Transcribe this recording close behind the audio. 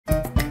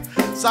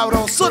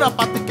Sabrosura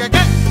pa' ti que.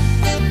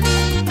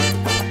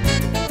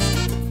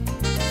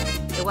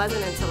 It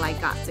wasn't until I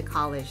got to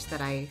college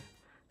that I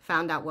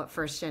found out what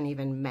first gen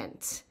even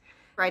meant.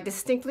 I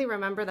distinctly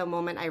remember the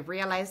moment I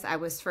realized I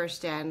was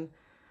first gen,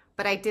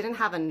 but I didn't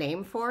have a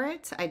name for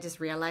it. I just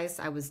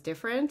realized I was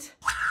different.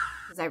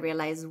 Because I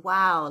realized,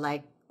 wow,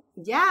 like,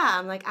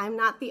 yeah, I'm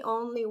not the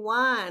only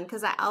one.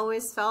 Because I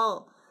always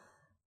felt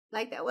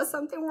like there was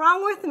something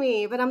wrong with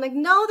me. But I'm like,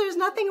 no, there's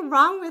nothing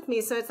wrong with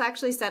me. So it's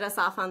actually set us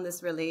off on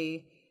this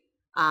really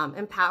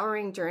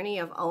empowering journey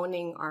of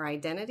owning our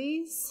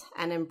identities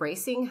and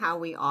embracing how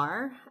we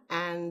are.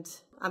 And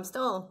I'm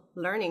still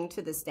learning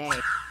to this day.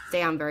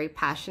 Today, I'm very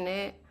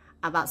passionate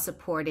about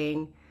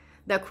supporting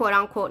the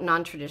quote-unquote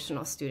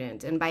non-traditional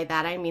student. And by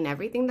that, I mean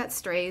everything that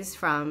strays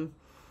from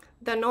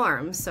the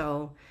norm.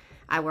 So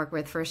I work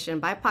with first-gen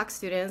BIPOC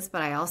students,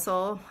 but I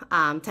also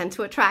tend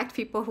to attract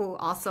people who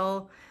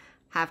also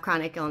have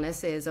chronic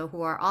illnesses or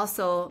who are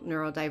also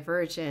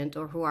neurodivergent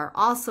or who are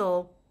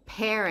also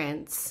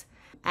parents.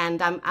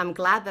 And I'm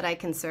glad that I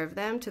can serve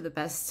them to the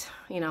best,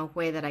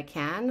 way that I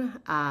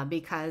can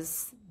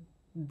because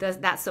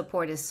that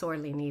support is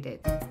sorely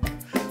needed.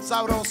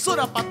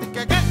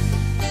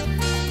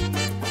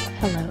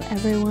 Hello,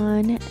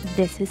 everyone.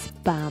 This is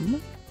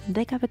Pam,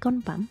 de Café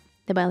con Pam,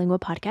 the bilingual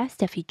podcast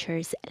that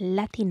features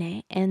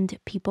Latine and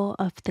people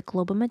of the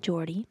global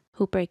majority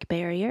who break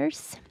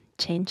barriers,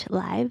 change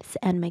lives,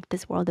 and make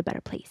this world a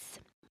better place.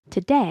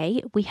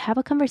 Today, we have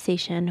a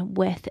conversation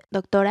with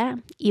Dra.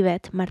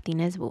 Yvette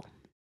Martinez-Vu.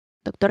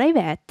 Dra.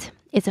 Yvette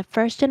is a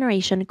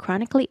first-generation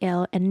chronically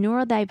ill and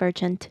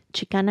neurodivergent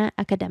Chicana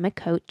academic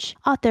coach,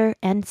 author,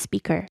 and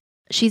speaker.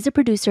 She's a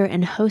producer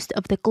and host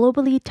of the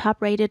globally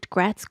top-rated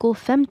Grad School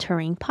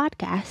Femtoring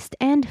podcast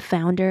and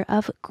founder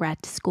of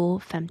Grad School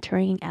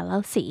Femtoring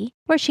LLC,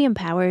 where she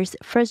empowers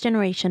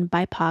first-generation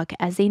BIPOC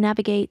as they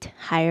navigate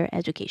higher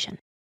education.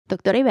 Dra.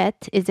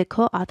 Yvette is a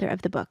co-author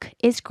of the book,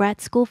 Is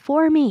Grad School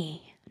For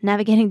Me?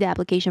 Navigating the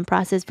application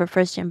process for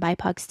first-gen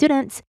BIPOC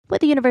students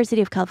with the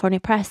University of California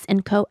Press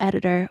and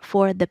co-editor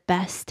for the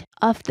best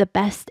of the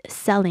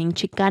best-selling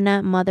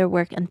Chicana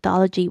Motherwork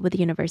anthology with the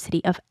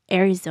University of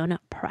Arizona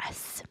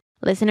Press.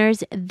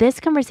 Listeners, this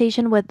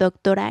conversation with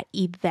Dra.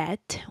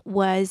 Yvette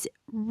was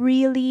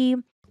really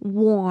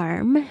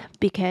warm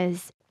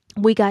because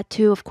we got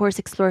to, of course,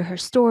 explore her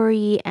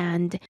story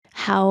and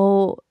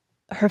how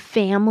her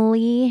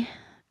family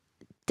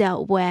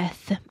dealt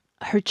with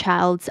her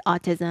child's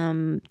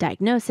autism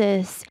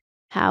diagnosis,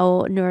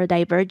 how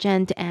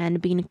neurodivergent and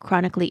being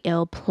chronically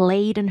ill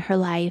played in her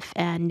life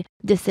and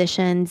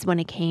decisions when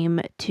it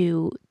came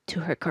to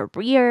her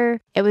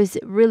career. It was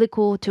really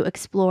cool to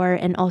explore,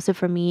 and also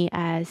for me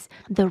as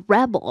the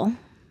rebel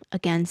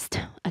against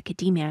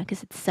academia,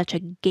 because it's such a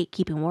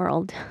gatekeeping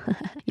world.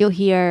 You'll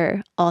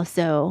hear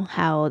also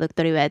how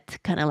Dr. Yvette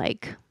kind of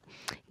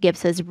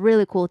gives us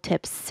really cool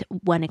tips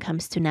when it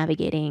comes to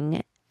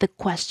navigating the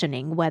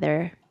questioning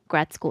whether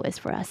grad school is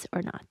for us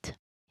or not.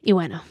 Y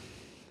bueno,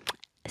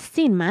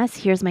 sin más,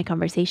 here's my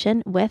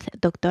conversation with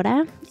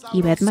Dra.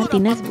 Yvette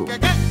Martinez-Vu.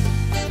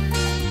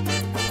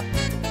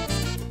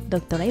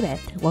 Dra.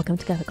 Yvette, welcome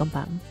to Café con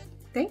Pam.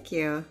 Thank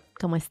you.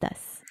 ¿Cómo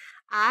estás?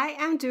 I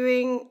am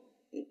doing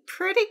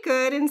pretty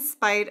good in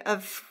spite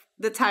of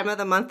the time of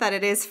the month that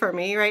it is for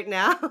me right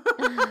now.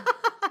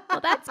 Well,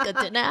 that's good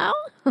to know.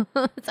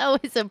 It's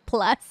always a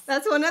plus.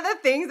 That's one of the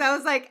things I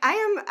was like, I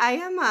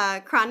am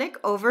a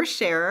chronic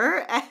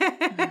oversharer.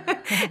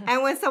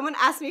 And when someone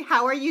asks me,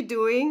 how are you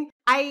doing?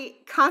 I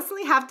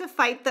constantly have to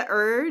fight the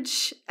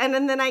urge. And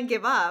then I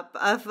give up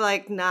of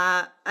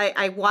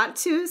I want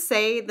to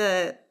say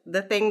the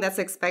thing that's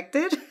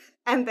expected.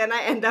 And then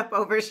I end up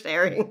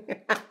oversharing.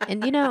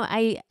 And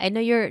I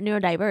know you're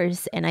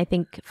neurodiverse, and I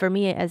think for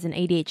me as an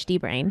ADHD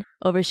brain,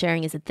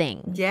 oversharing is a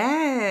thing.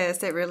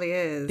 Yes, it really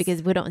is.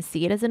 Because we don't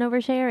see it as an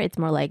overshare. It's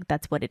more like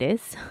that's what it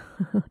is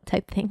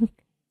type thing.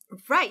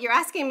 Right. You're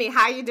asking me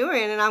how you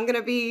doing, and I'm going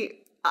to be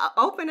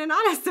open and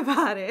honest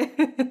about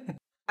it.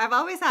 I've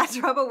always had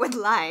trouble with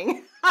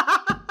lying.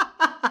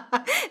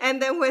 And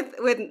then with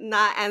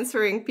not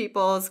answering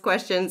people's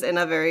questions in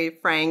a very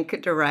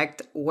frank,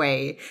 direct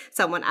way.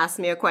 Someone asked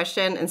me a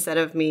question, instead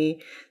of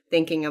me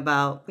thinking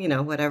about,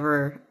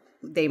 whatever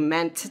they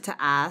meant to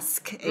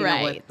ask,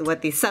 right.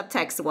 What the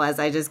subtext was,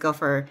 I just go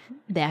for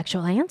the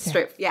actual answer.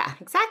 Straight, yeah,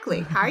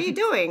 exactly. How are you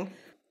doing?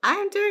 I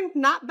am doing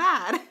not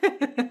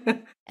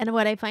bad. And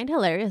what I find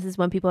hilarious is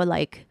when people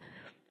are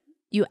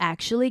you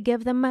actually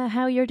give them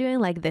how you're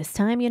doing, this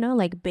time,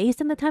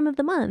 based on the time of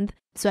the month.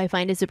 So I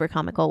find it super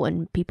comical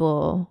when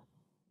people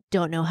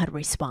don't know how to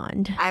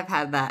respond. I've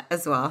had that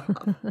as well.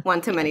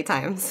 One too many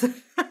times.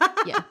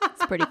 Yeah,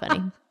 it's pretty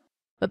funny.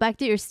 But back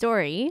to your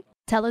story.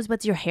 Tell us,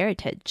 what's your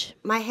heritage?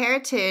 My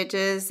heritage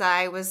is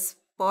I was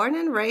born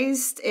and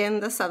raised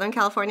in the Southern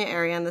California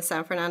area in the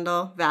San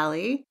Fernando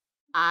Valley.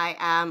 I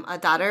am a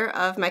daughter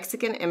of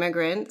Mexican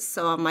immigrants.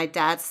 So on my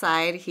dad's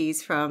side,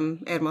 he's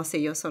from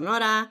Hermosillo,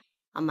 Sonora.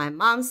 On my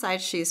mom's side,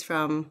 she's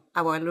from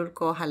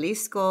Agualulco,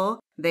 Jalisco.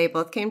 They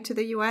both came to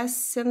the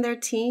U.S. in their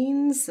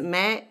teens,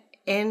 met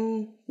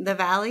in the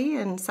Valley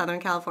in Southern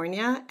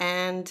California,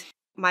 and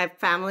my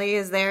family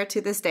is there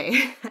to this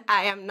day.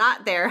 I am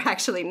not there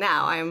actually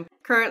now. I'm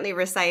currently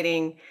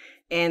residing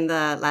in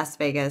the Las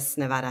Vegas,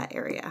 Nevada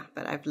area,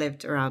 but I've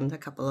lived around a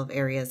couple of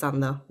areas on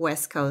the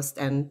West Coast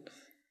and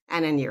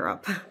in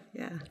Europe.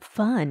 Yeah.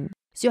 Fun.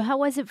 So how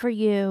was it for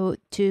you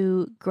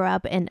to grow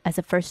up as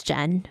a first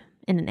gen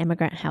in an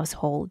immigrant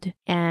household?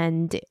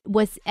 And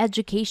was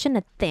education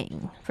a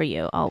thing for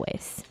you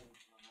always?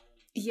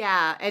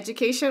 Yeah,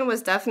 education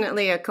was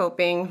definitely a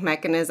coping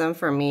mechanism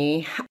for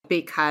me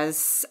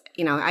because,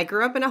 I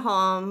grew up in a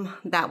home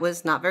that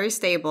was not very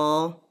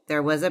stable.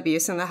 There was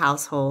abuse in the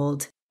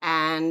household.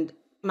 And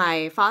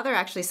my father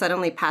actually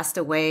suddenly passed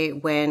away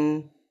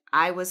when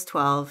I was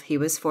 12. He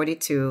was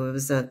 42. It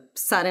was a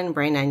sudden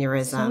brain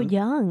aneurysm. So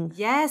young.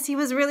 Yes, he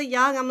was really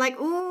young. I'm like,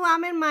 ooh,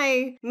 I'm in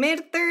my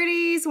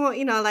mid-30s. Well,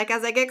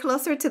 as I get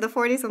closer to the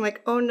 40s, I'm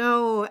like, oh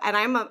no. And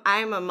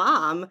I'm a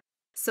mom.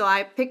 So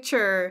I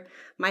picture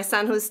my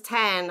son who's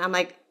 10. I'm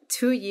like,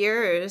 2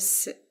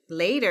 years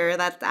later,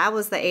 that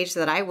was the age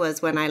that I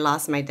was when I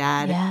lost my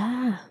dad.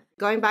 Yeah.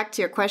 Going back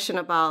to your question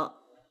about,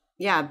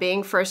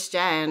 being first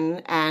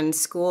gen and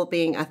school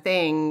being a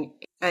thing,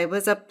 it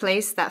was a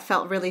place that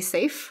felt really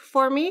safe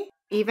for me,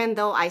 even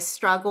though I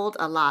struggled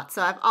a lot.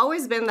 So I've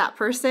always been that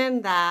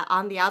person that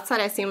on the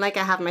outside, I seem like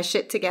I have my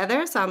shit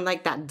together. So I'm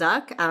like that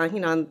duck,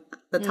 on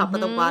the top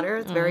of the water.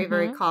 It's very,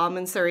 very calm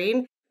and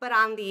serene. But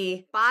on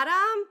the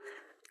bottom,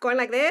 going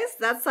like this,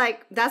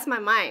 that's my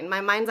mind.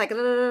 My mind's like, da,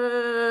 da, da,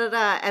 da,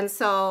 da. And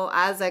so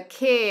as a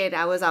kid,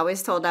 I was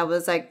always told I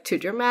was like too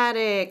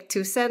dramatic,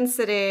 too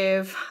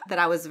sensitive, that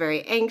I was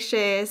very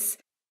anxious.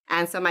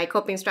 And so my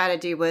coping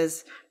strategy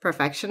was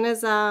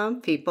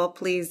perfectionism, people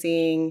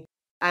pleasing.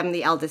 I'm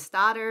the eldest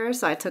daughter,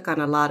 so I took on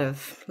a lot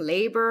of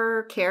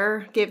labor,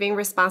 caregiving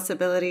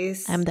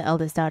responsibilities. I'm the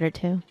eldest daughter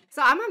too.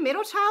 So I'm a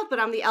middle child, but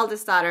I'm the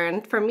eldest daughter.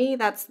 And for me,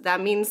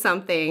 that means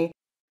something.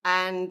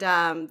 And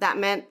that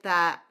meant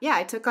that,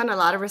 I took on a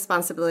lot of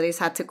responsibilities,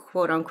 had to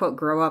quote unquote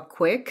grow up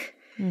quick.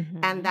 Mm-hmm.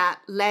 And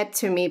that led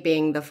to me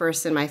being the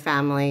first in my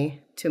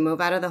family to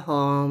move out of the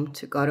home,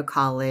 to go to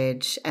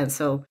college. And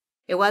so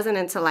it wasn't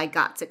until I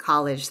got to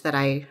college that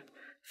I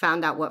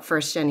found out what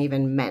first gen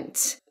even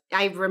meant.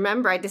 I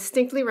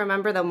distinctly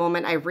remember the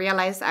moment I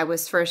realized I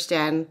was first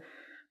gen,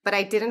 but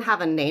I didn't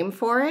have a name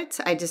for it.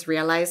 I just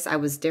realized I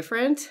was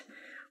different,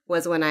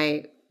 was when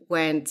I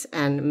went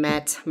and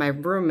met my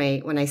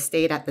roommate when I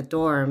stayed at the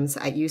dorms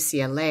at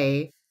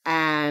UCLA.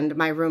 And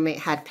my roommate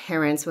had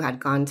parents who had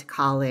gone to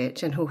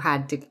college and who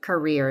had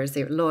careers.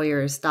 They were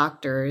lawyers,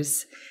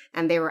 doctors.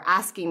 And they were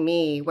asking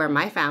me where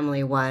my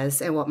family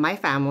was and what my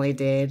family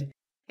did.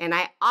 And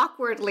I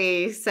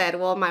awkwardly said,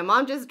 well, my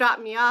mom just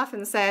dropped me off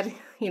and said,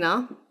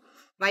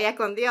 vaya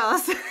con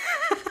Dios.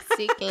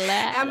 Sí,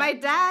 claro. And my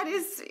dad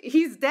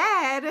he's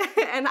dead.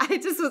 And I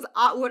just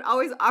would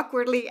always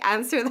awkwardly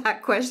answer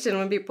that question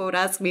when people would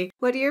ask me,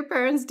 what do your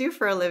parents do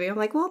for a living? I'm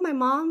like, well, my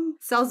mom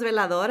sells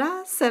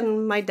veladoras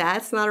and my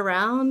dad's not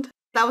around.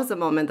 That was the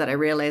moment that I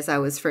realized I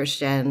was first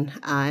gen.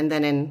 And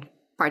then in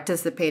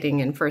participating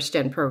in first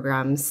gen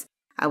programs,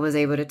 I was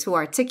able to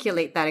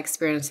articulate that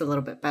experience a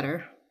little bit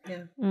better.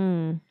 Yeah.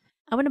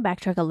 I want to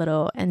backtrack a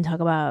little and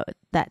talk about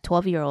that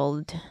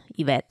 12-year-old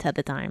Yvette at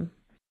the time.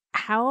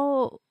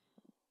 How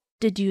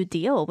did you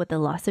deal with the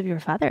loss of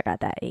your father at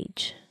that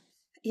age?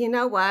 You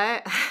know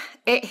what?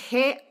 It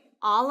hit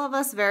all of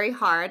us very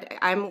hard.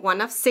 I'm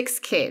one of 6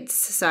 kids.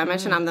 So I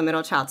mentioned I'm the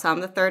middle child. So I'm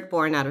the third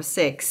born out of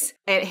 6.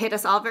 It hit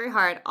us all very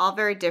hard, all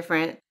very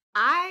different.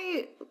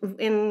 I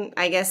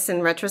guess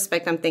in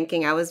retrospect, I'm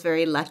thinking I was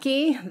very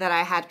lucky that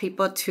I had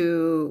people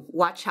to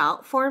watch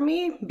out for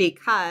me,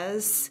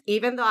 because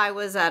even though I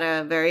was at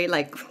a very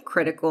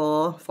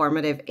critical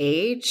formative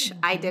age,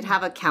 I did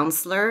have a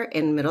counselor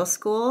in middle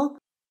school,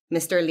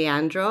 Mr.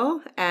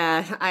 Leandro.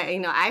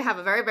 I have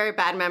a very, very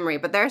bad memory,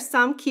 but there are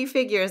some key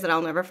figures that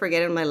I'll never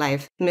forget in my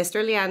life.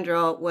 Mr.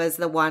 Leandro was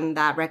the one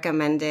that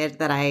recommended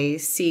that I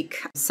seek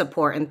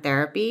support and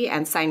therapy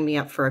and signed me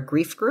up for a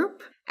grief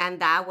group. And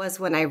that was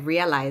when I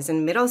realized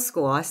in middle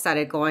school, I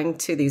started going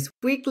to these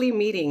weekly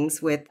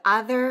meetings with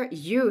other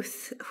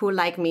youth who,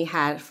 like me,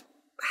 had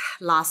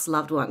lost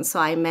loved ones. So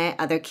I met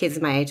other kids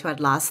my age who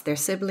had lost their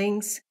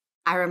siblings.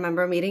 I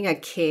remember meeting a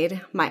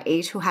kid my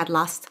age who had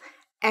lost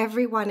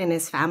everyone in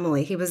his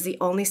family. He was the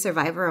only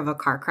survivor of a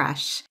car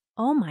crash.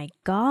 Oh my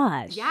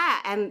gosh. Yeah,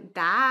 and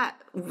that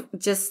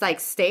just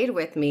stayed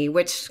with me,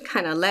 which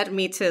kind of led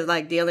me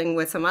to dealing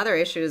with some other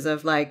issues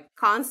of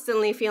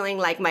constantly feeling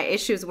like my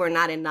issues were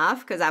not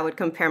enough, because I would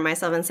compare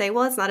myself and say,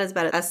 well, it's not as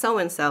bad as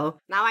so-and-so.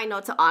 Now I know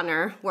to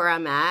honor where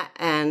I'm at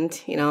and,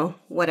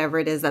 whatever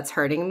it is that's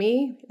hurting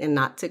me, and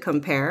not to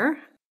compare.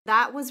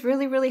 That was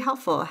really, really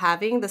helpful,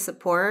 having the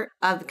support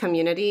of the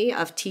community,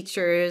 of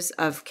teachers,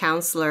 of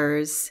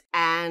counselors,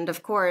 and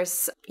of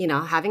course,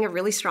 having a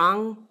really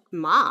strong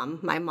mom.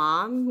 My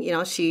mom,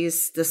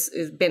 she's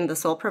been the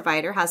sole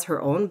provider, has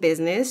her own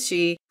business.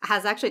 She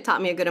has actually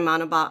taught me a good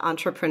amount about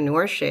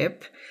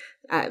entrepreneurship,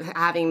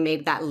 having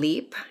made that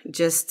leap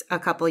just a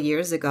couple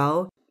years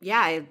ago.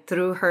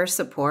 through her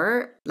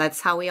support,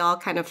 that's how we all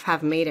kind of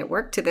have made it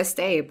work to this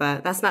day.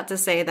 But that's not to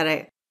say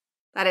that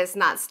it's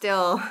not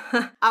still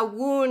a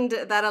wound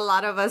that a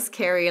lot of us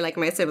carry, like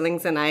my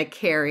siblings and I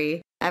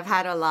carry. I've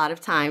had a lot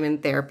of time in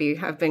therapy.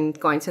 I've been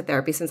going to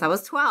therapy since I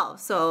was 12.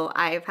 So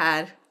I've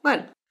had,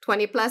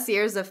 20 plus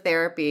years of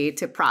therapy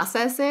to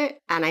process it.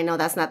 And I know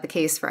that's not the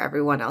case for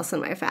everyone else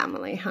in my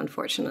family,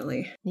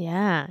 unfortunately.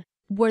 Yeah.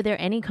 Were there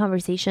any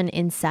conversation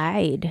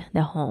inside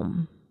the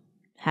home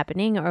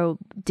happening, or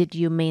did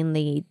you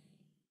mainly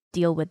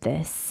deal with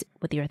this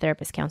with your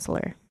therapist,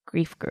 counselor,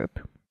 grief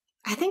group?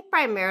 I think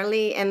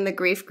primarily in the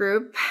grief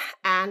group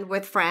and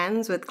with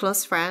friends, with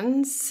close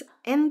friends.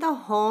 In the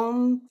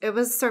home, it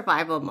was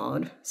survival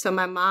mode. So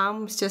my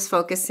mom was just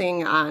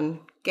focusing on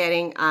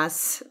getting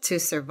us to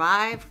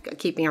survive,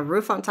 keeping a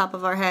roof on top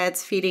of our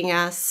heads, feeding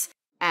us.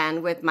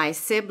 And with my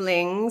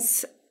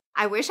siblings,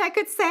 I wish I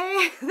could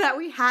say that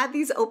we had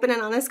these open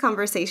and honest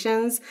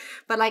conversations.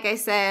 But like I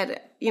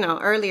said,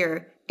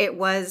 earlier, it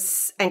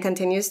was and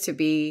continues to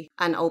be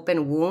an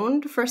open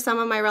wound for some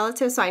of my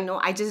relatives. So I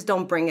know I just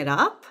don't bring it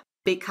up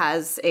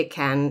because it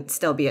can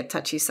still be a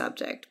touchy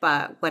subject.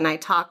 But when I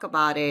talk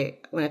about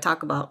it, when I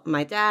talk about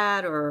my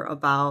dad or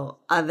about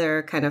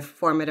other kind of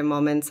formative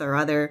moments or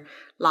other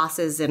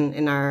losses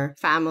in our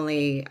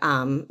family,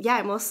 I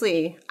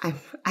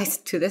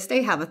to this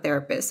day have a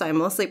therapist. So I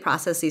mostly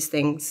process these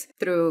things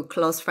through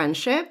close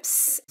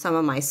friendships, some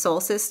of my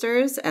soul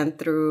sisters, and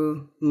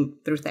through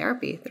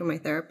therapy, through my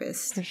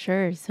therapist. For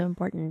sure. So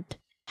important.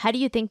 How do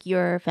you think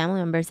your family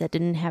members that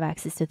didn't have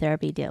access to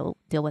therapy deal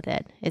with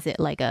it? Is it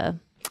like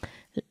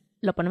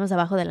lo ponemos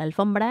abajo de la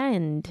alfombra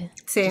and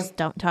just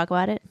don't talk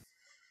about it?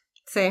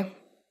 Sí.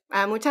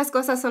 Muchas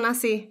cosas son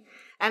así.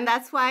 And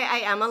that's why I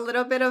am a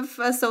little bit of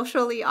a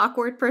socially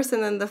awkward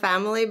person in the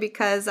family,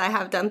 because I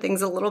have done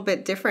things a little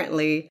bit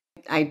differently.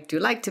 I do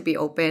like to be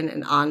open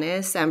and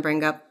honest and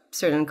bring up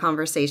certain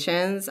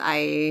conversations.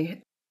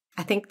 I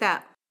think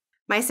that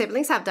my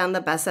siblings have done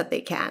the best that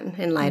they can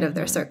in light of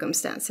their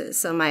circumstances.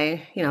 So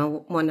my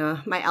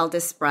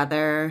eldest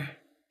brother,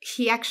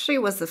 he actually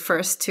was the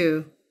first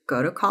to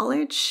go to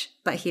college,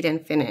 but he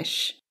didn't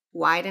finish.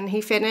 Why didn't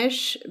he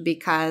finish?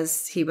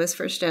 Because he was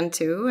first gen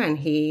too, and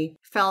he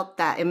felt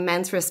that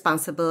immense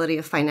responsibility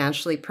of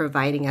financially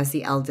providing as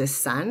the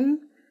eldest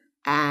son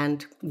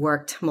and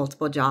worked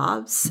multiple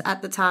jobs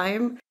at the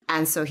time.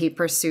 And so he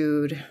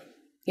pursued,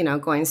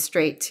 going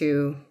straight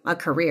to a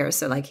career.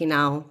 So like he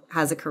now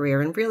has a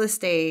career in real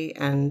estate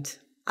and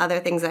other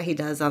things that he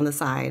does on the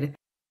side.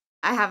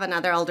 I have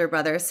another older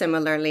brother,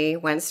 similarly,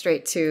 went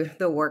straight to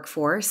the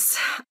workforce.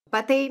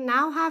 But they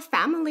now have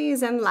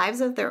families and lives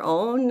of their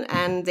own,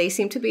 and they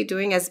seem to be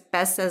doing as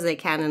best as they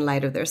can in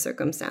light of their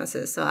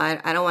circumstances. So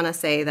I don't want to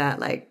say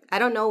that, I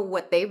don't know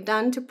what they've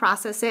done to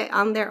process it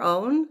on their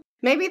own.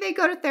 Maybe they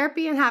go to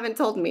therapy and haven't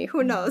told me.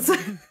 Who knows?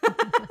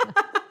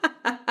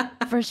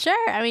 For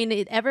sure. I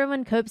mean,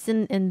 everyone copes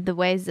in the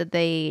ways that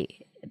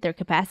their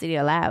capacity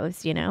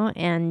allows,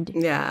 and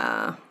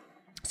yeah.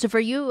 So for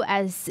you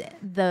as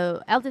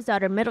the eldest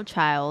daughter, middle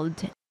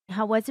child,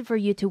 how was it for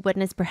you to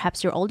witness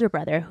perhaps your older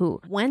brother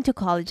who went to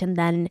college and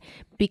then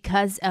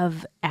because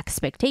of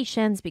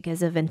expectations,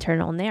 because of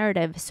internal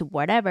narratives,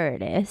 whatever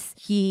it is,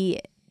 he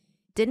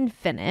didn't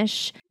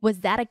finish? Was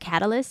that a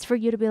catalyst for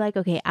you to be like,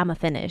 okay, I'm a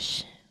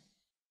finish?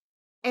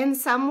 In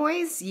some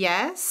ways,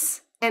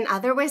 yes. In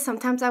other ways,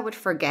 sometimes I would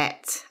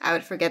forget.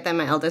 That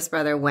my eldest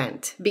brother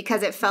went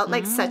because it felt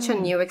like such a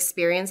new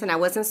experience and I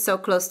wasn't so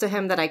close to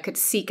him that I could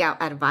seek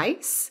out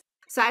advice.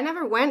 So I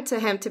never went to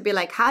him to be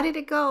like, how did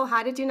it go?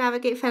 How did you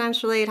navigate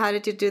financial aid? How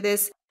did you do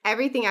this?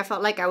 Everything I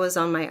felt like I was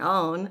on my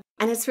own.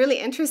 And it's really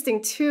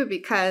interesting too,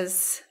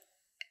 because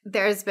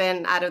there's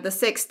been, out of the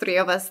 6, 3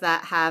 of us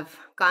that have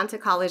gone to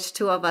college,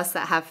 2 of us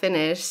that have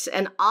finished,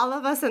 and all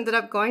of us ended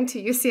up going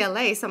to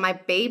UCLA. So my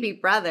baby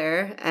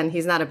brother, and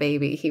he's not a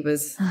baby, he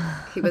was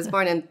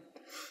born in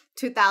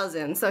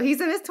 2000, so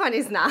he's in his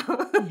 20s now.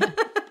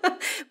 Yeah.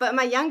 But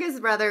my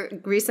youngest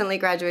brother recently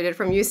graduated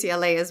from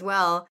UCLA as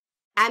well.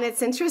 And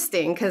it's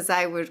interesting because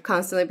I would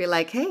constantly be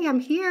like, hey, I'm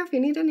here if you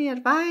need any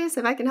advice,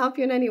 if I can help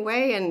you in any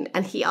way.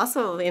 And he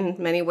also, in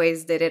many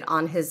ways, did it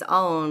on his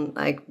own,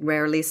 like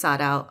rarely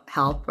sought out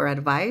help or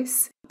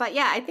advice. But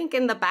yeah, I think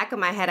in the back of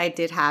my head, I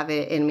did have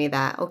it in me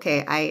that,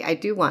 okay, I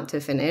do want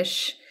to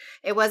finish.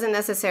 It wasn't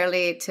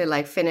necessarily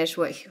to finish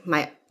what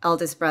my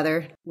eldest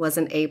brother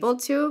wasn't able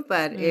to,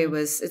 but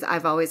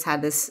I've always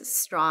had this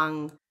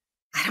strong,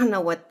 I don't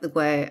know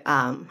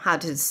how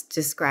to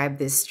describe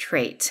this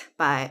trait,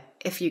 but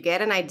if you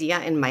get an idea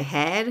in my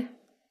head,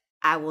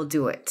 I will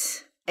do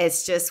it.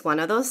 It's just one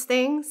of those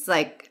things.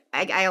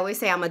 I always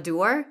say I'm a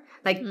doer.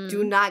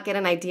 Do not get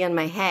an idea in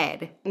my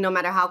head. No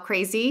matter how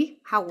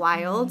crazy, how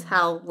wild,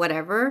 how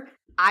whatever,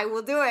 I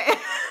will do it.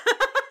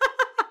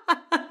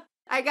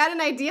 I got an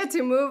idea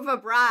to move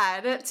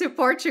abroad to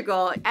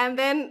Portugal. And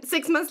then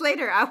 6 months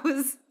later,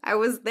 I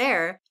was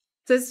there.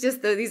 So it's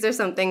just, these are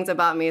some things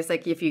about me. It's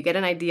like, if you get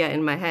an idea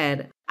in my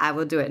head, I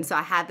will do it. And so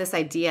I had this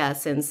idea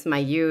since my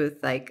youth,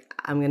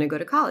 I'm going to go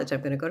to college. I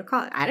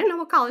didn't know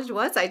what college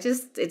was. It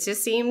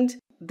just seemed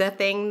the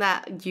thing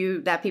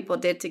that people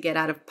did to get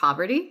out of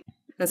poverty.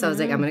 And so I was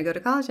like, I'm going to go to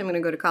college. I'm going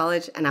to go to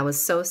college. And I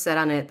was so set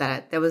on it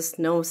that there was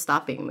no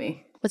stopping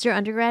me. What's your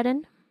undergrad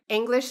in?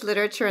 English,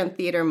 literature, and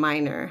theater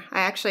minor.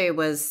 I actually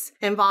was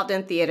involved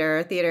in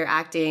theater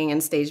acting,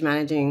 and stage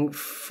managing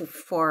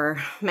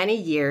for many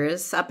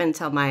years up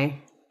until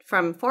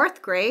from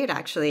fourth grade,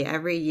 actually,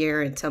 every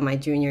year until my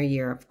junior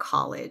year of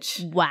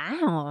college.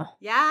 Wow.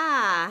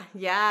 Yeah.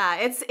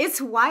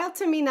 It's wild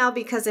to me now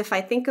because if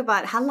I think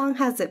about how long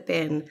has it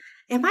been?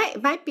 It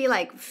might be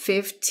like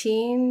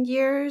 15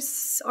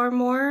 years or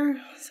more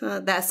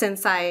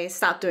since I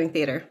stopped doing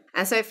theater.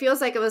 And so it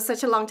feels like it was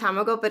such a long time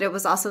ago, but it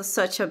was also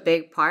such a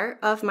big part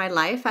of my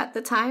life at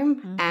the time.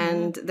 Mm-hmm.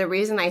 And the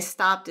reason I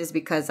stopped is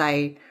because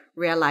I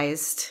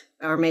realized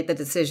or made the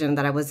decision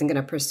that I wasn't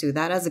going to pursue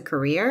that as a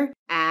career.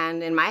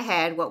 And in my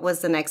head, what was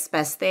the next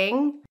best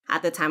thing?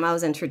 At the time, I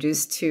was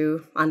introduced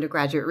to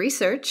undergraduate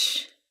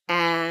research.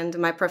 And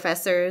my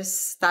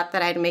professors thought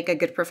that I'd make a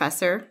good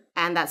professor,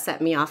 and that set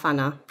me off on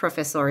a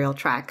professorial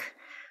track,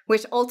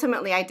 which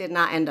ultimately I did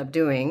not end up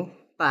doing.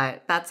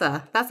 But that's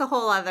a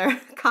whole other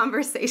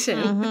conversation.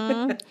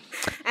 Mm-hmm.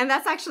 And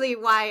that's actually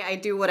why I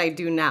do what I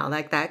do now.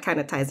 Like that kind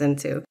of ties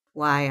into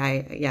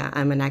why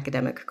I'm an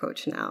academic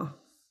coach now.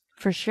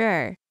 For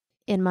sure.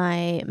 In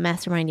my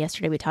mastermind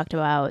yesterday, we talked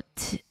about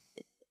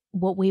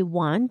what we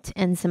want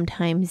and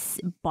sometimes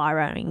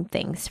borrowing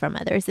things from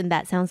others. And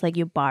that sounds like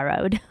you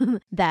borrowed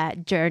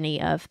that journey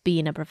of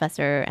being a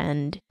professor,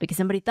 and because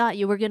somebody thought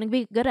you were going to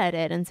be good at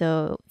it. And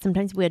so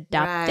sometimes we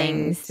adopt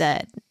things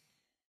that,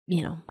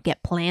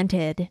 get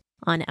planted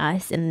on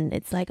us, and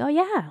it's like, oh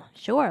yeah,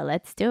 sure,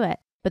 let's do it.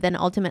 But then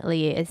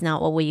ultimately it's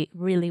not what we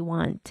really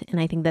want. And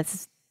I think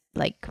that's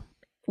like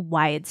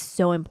why it's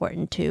so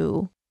important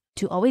to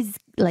always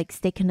like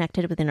stay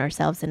connected within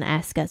ourselves and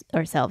ask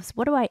ourselves,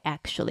 what do I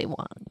actually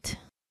want?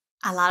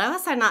 A lot of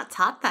us are not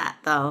taught that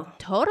though.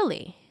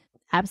 Totally.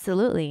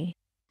 Absolutely.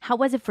 How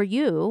was it for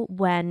you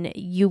when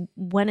you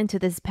went into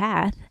this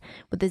path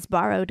with this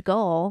borrowed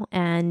goal,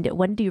 and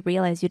when do you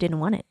realize you didn't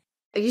want it?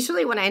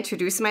 Usually when I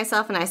introduce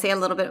myself and I say a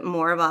little bit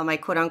more about my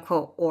quote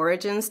unquote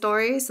origin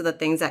story, so the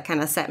things that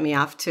kind of set me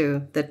off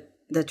to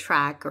the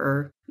track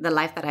or the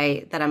life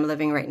that I'm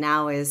living right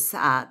now, is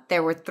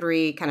there were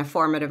 3 kind of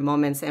formative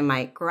moments in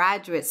my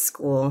graduate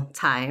school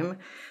time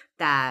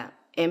that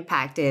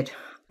impacted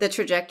the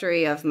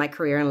trajectory of my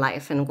career in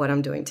life and what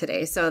I'm doing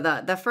today. So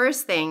the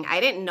first thing, I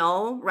didn't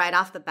know right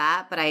off the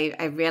bat, but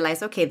I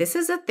realized, okay, this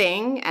is a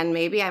thing and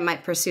maybe I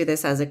might pursue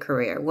this as a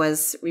career,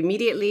 was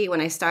immediately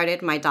when I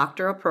started my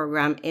doctoral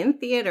program in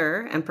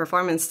theater and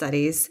performance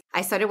studies.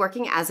 I started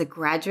working as a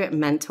graduate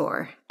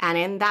mentor. And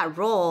in that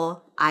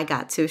role, I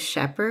got to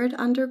shepherd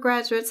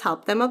undergraduates,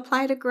 help them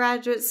apply to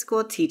graduate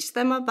school, teach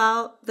them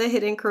about the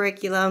hidden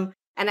curriculum.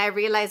 And I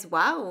realized,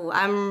 wow,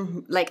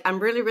 I'm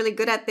really, really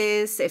good at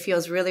this. It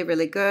feels really,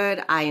 really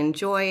good. I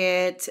enjoy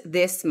it.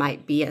 This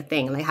might be a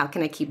thing. Like, how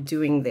can I keep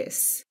doing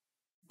this?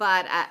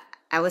 But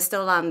I was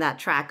still on that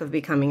track of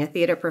becoming a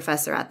theater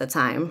professor at the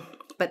time.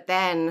 But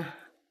then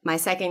my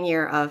second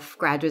year of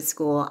graduate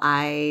school,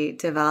 I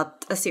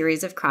developed a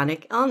series of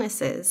chronic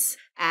illnesses.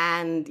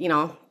 And,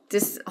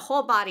 this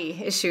whole body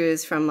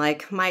issues, from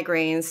like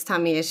migraines,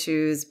 tummy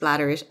issues,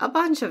 bladder issues, a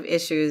bunch of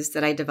issues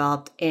that I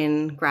developed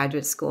in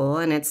graduate school.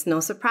 And it's no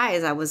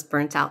surprise I was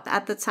burnt out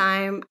at the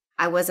time.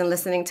 I wasn't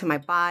listening to my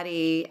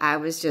body. I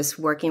was just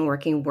working.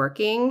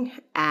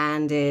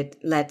 And it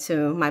led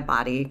to my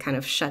body kind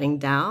of shutting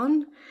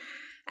down.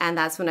 And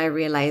that's when I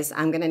realized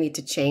I'm going to need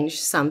to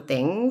change some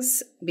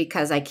things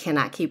because I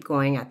cannot keep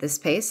going at this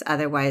pace.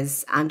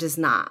 Otherwise, I'm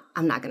not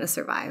going to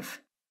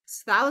survive.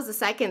 So that was the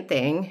second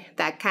thing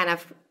that kind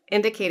of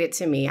indicated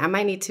to me I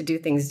might need to do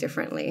things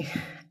differently.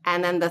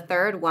 And then the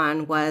third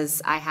one was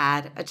I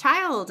had a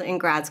child in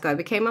grad school. I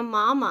became a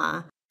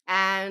mama.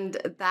 And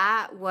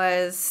that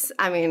was,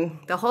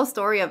 the whole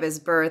story of his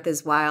birth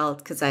is wild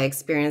because I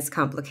experienced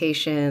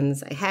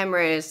complications. I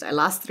hemorrhaged. I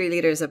lost 3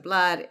 liters of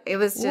blood. It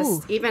was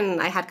just, even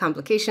I had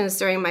complications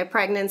during my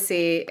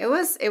pregnancy. It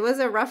was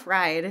a rough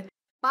ride.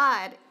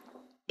 But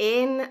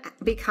in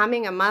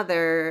becoming a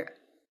mother,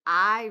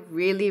 I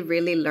really,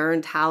 really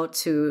learned how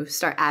to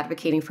start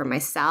advocating for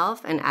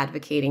myself and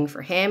advocating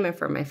for him and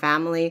for my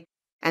family.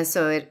 And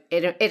so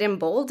it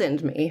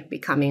emboldened me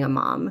becoming a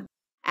mom.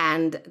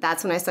 And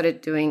that's when I started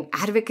doing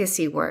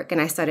advocacy work,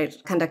 and I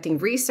started conducting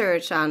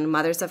research on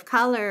mothers of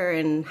color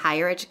and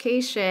higher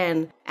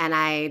education. And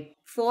I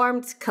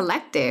formed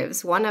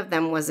collectives. One of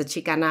them was the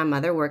Chicana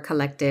Mother Work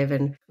Collective,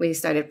 and we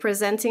started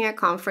presenting at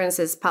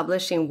conferences,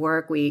 publishing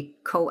work. We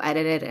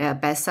co-edited a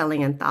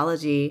best-selling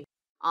anthology,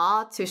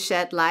 all to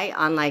shed light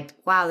on like,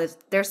 wow,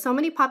 there's so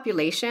many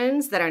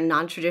populations that are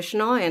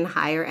non-traditional in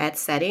higher ed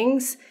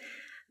settings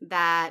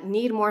that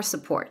need more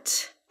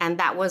support. And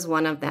that was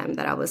one of them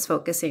that I was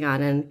focusing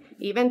on. And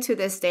even to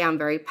this day, I'm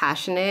very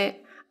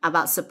passionate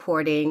about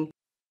supporting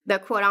the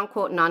quote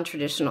unquote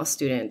non-traditional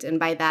student. And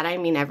by that, I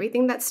mean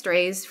everything that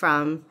strays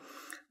from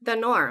the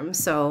norm.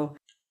 So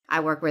I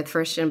work with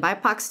first-gen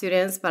BIPOC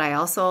students, but I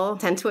also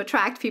tend to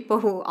attract people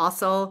who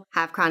also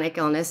have chronic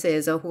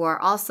illnesses or who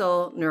are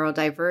also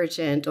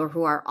neurodivergent or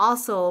who are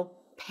also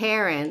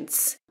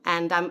parents.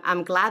 And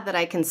I'm glad that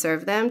I can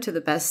serve them to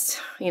the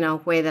best,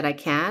 way that I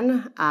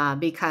can,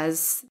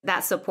 because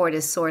that support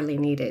is sorely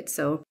needed.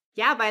 So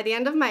yeah, by the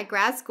end of my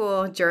grad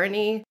school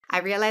journey,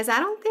 I realized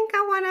I don't think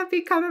I want to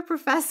become a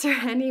professor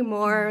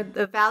anymore.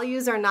 The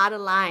values are not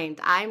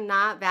aligned. I'm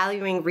not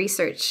valuing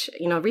research.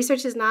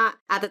 Research is not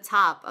at the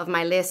top of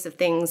my list of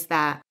things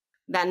that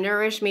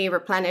nourish me,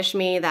 replenish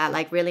me, that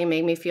like really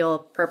make me feel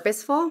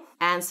purposeful.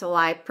 And so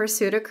I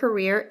pursued a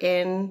career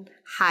in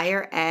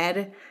higher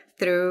ed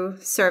through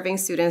serving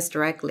students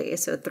directly.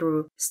 So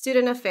through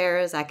student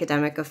affairs,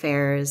 academic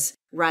affairs,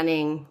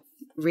 running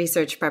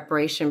research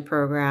preparation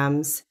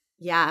programs.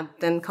 Yeah,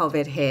 then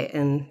COVID hit,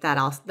 and that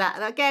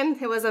again,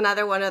 it was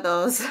another one of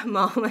those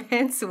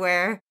moments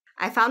where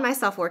I found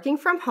myself working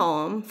from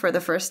home for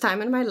the first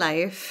time in my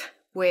life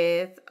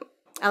with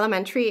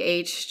elementary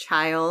age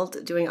child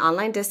doing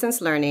online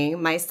distance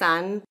learning. My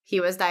son, he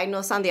was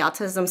diagnosed on the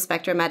autism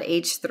spectrum at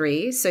age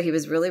 3, so he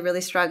was really, really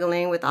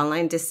struggling with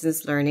online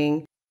distance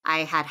learning.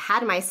 I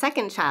had my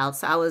second child,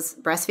 so I was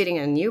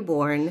breastfeeding a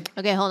newborn.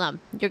 Okay, hold on.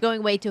 You're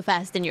going way too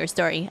fast in your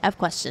story. I have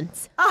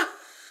questions. Oh,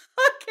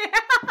 okay.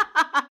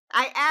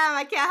 I am.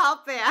 I can't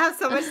help it. I have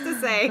so much to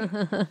say.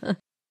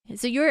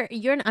 So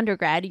you're an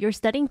undergrad. You're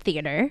studying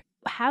theater.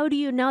 How do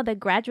you know that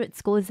graduate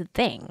school is a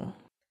thing?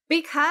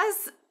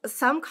 Because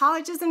some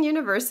colleges and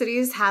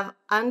universities have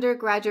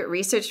undergraduate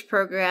research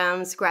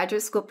programs,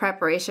 graduate school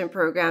preparation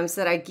programs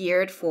that are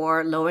geared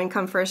for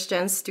low-income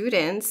first-gen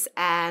students,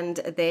 and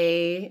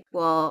they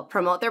will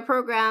promote their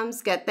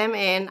programs, get them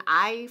in.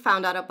 I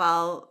found out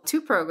about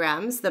 2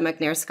 programs, the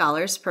McNair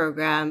Scholars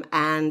Program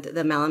and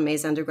the Mellon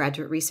Mays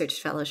Undergraduate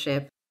Research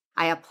Fellowship.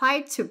 I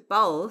applied to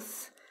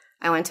both.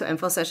 I went to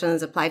info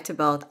sessions, applied to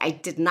both. I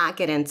did not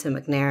get into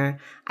McNair.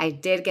 I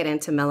did get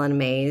into Mellon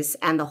Mays,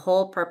 and the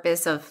whole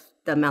purpose of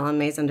the Mellon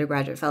Mays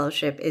Undergraduate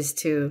Fellowship is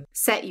to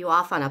set you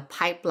off on a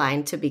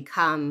pipeline to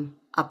become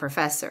a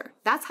professor.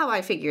 That's how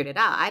I figured it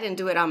out. I didn't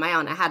do it on my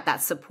own. I had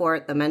that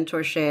support, the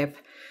mentorship.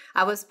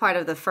 I was part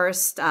of the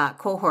first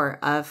cohort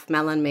of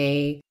Mellon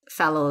May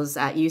fellows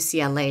at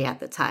UCLA at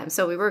the time.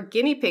 So we were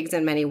guinea pigs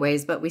in many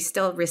ways, but we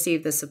still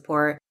received the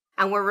support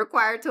and were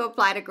required to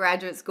apply to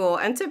graduate school.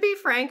 And to be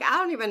frank, I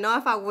don't even know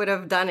if I would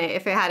have done it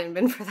if it hadn't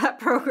been for that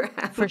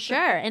program. For sure.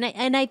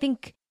 And I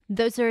think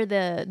those are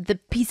the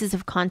pieces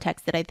of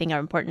context that I think are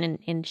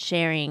important in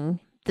sharing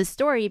the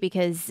story,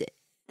 because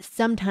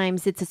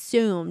sometimes it's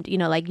assumed,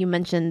 like you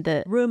mentioned,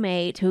 the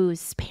roommate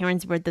whose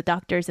parents were the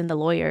doctors and the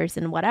lawyers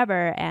and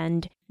whatever,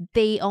 and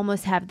they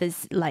almost have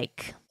this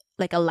like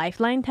a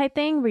lifeline type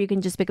thing where you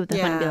can just pick up the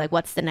phone and be like,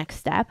 what's the next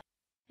step?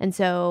 And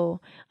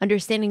so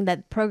understanding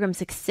that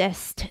programs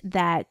exist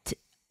that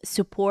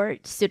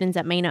support students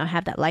that may not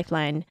have that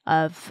lifeline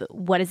of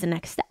what is the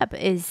next step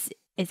is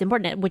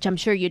important, which I'm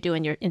sure you do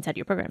inside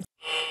your programs.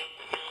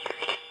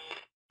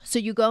 So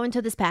you go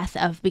into this path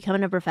of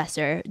becoming a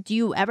professor. Do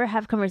you ever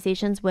have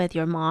conversations with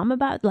your mom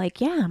about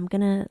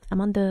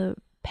I'm on the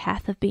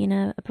path of being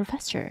a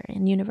professor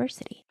in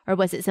university? Or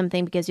was it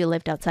something because you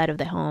lived outside of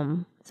the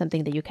home,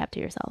 something that you kept to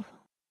yourself?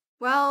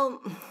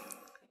 Well,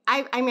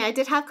 I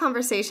did have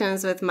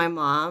conversations with my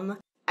mom.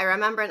 I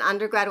remember in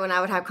undergrad when I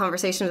would have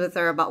conversations with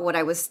her about what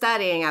I was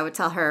studying, I would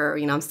tell her,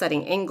 I'm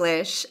studying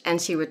English, and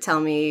she would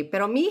tell me,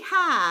 pero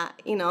mija,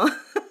 you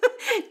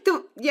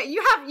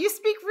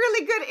speak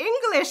really good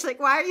English. Like,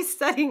 why are you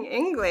studying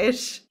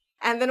English?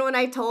 And then when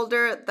I told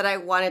her that I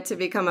wanted to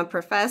become a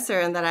professor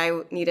and that I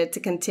needed to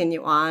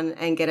continue on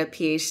and get a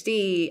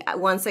PhD,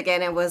 once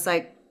again, it was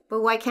like,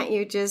 but why can't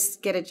you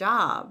just get a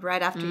job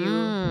right after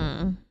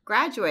you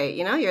graduate?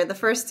 You're the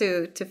first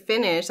to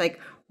finish. Like,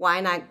 why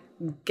not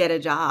get a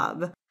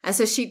job? And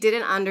so she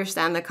didn't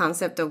understand the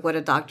concept of what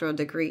a doctoral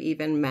degree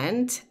even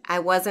meant. I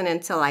wasn't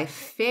until I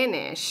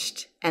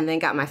finished and then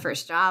got my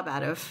first job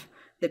out of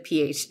the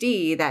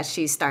PhD that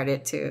she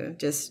started to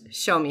just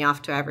show me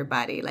off to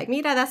everybody. Like,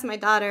 mira, that's my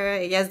daughter.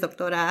 Ella es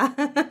doctora.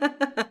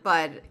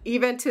 But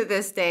even to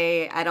this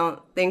day, I don't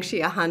think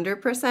she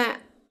 100%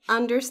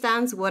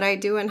 understands what I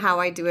do and how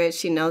I do it.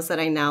 She knows that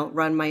I now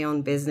run my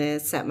own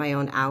business, set my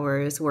own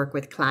hours, work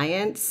with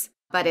clients.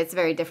 But it's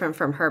very different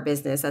from her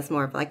business. That's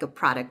more of like a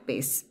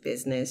product-based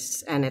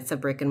business, and it's a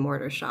brick and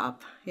mortar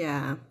shop.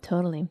 Yeah.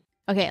 Totally.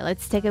 Okay,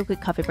 let's take a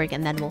quick coffee break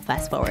and then we'll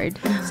fast forward.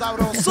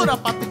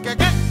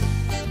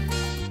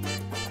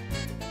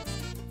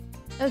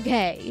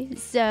 Okay,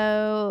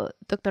 so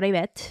Dr.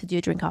 Yvette, do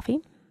you drink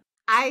coffee?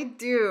 I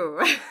do.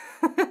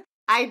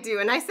 I do.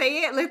 And I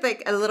say it with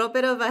like a little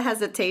bit of a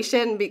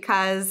hesitation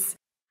because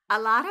a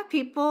lot of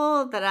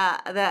people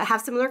that have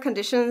similar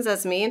conditions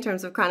as me in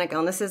terms of chronic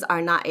illnesses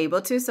are not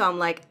able to. So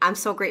I'm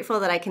so grateful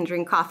that I can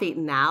drink coffee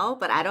now,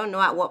 but I don't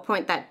know at what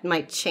point that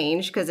might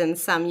change because in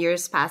some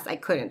years past, I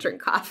couldn't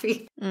drink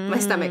coffee. My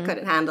stomach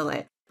couldn't handle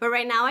it. But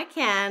right now I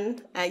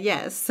can,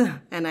 yes,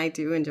 and I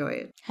do enjoy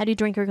it. How do you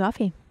drink your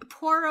coffee?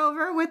 Pour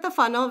over with a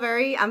funnel.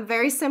 I'm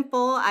very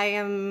simple. I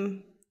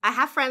am I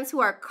have friends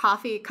who are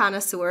coffee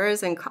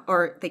connoisseurs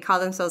or they call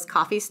themselves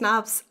coffee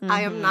snobs. Mm-hmm.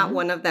 I am not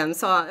one of them.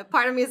 So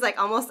part of me is like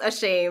almost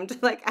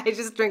ashamed. Like I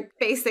just drink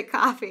basic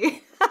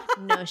coffee.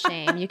 No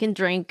shame. You can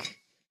drink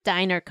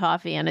diner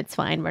coffee and it's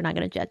fine. We're not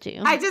going to judge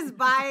you. I just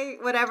buy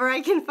whatever I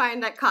can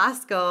find at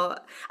Costco.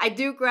 I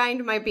do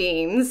grind my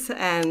beans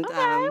and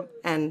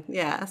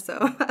yeah,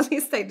 so at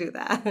least I do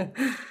that.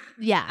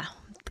 Yeah.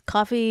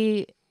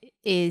 Coffee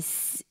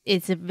is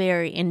a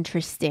very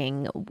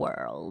interesting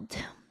world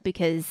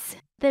because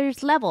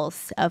there's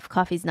levels of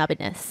coffee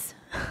snobbiness.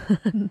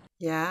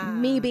 Yeah.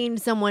 Me being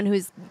someone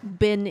who's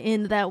been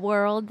in that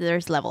world,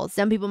 there's levels.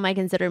 Some people might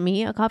consider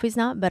me a coffee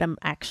snob, but I'm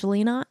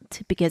actually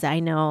not, because I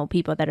know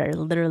people that are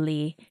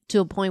literally to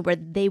a point where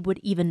they would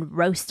even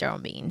roast their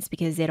own beans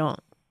because they don't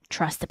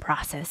trust the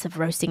process of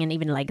roasting and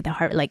even like the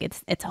heart, like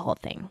it's a whole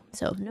thing.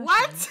 So no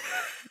what? Shame.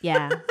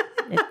 Yeah.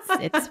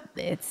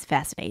 It's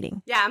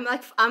fascinating. Yeah,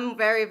 I'm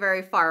very,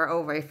 very far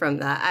away from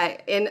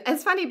that. And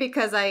it's funny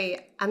because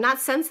I'm not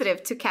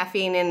sensitive to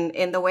caffeine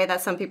in the way that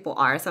some people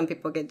are. Some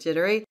people get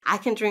jittery. I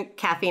can drink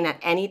caffeine at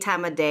any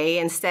time of day.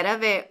 Instead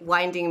of it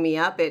winding me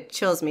up, it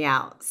chills me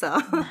out. So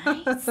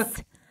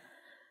nice.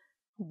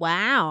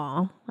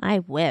 Wow. I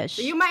wish.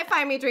 You might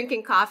find me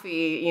drinking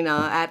coffee,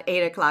 at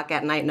 8:00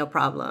 at night, no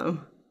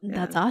problem. Yeah.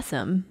 That's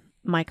awesome.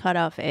 My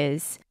cutoff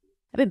is,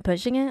 I've been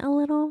pushing it a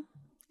little.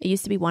 It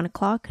used to be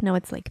 1:00. Now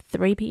it's like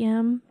 3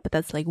 p.m., but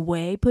that's like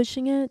way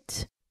pushing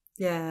it.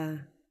 Yeah.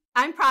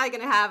 I'm probably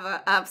going to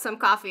have some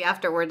coffee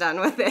after we're done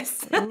with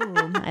this.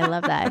 Ooh, I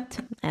love that.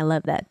 I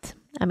love that.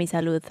 A mi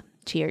salud.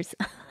 Cheers.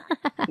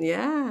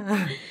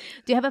 Yeah.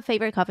 Do you have a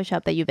favorite coffee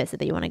shop that you visit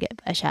that you want to give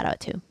a shout out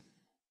to?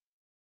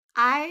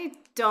 I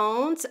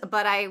don't,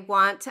 but I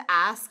want to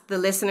ask the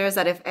listeners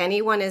that if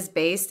anyone is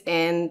based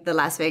in the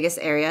Las Vegas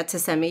area to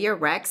send me your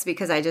recs,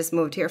 because I just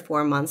moved here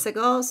 4 months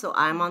ago. So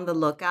I'm on the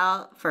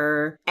lookout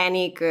for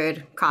any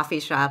good coffee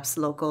shops,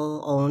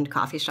 local owned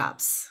coffee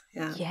shops.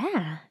 Yeah.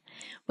 Yeah.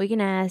 We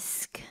can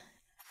ask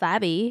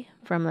Fabi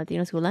from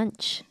Latino School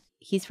Lunch.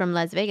 He's from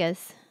Las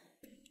Vegas.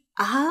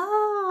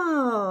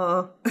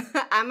 Oh,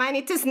 I might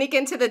need to sneak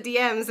into the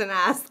DMs and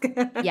ask.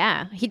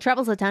 Yeah. He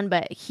travels a ton,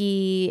 but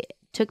he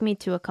took me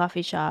to a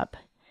coffee shop.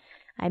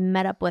 I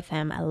met up with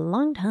him a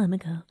long time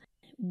ago.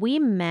 We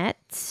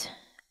met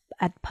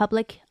at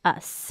Public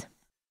Us,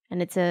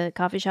 and it's a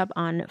coffee shop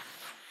on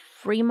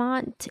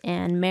Fremont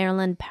and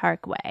Maryland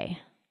Parkway,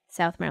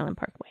 South Maryland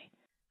Parkway.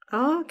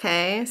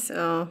 Okay,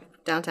 so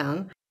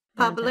downtown.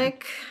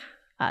 Public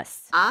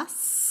Us.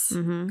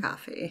 Mm-hmm.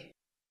 Coffee.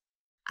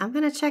 I'm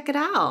going to check it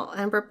out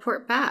and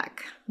report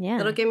back. Yeah.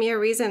 It'll give me a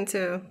reason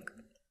to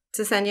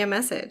send you a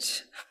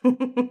message,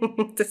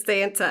 to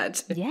stay in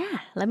touch. Yeah,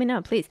 let me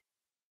know, please.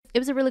 It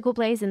was a really cool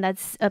place, and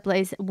that's a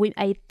place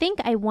I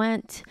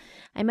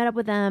met up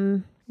with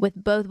them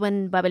both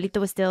when Babelito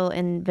was still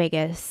in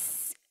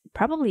Vegas,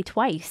 probably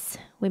twice.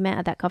 We met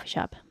at that coffee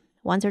shop,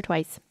 once or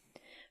twice,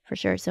 for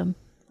sure. So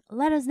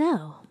let us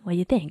know what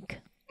you think.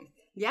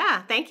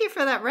 Yeah, thank you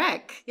for that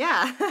rec.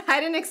 Yeah, I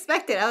didn't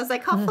expect it. I was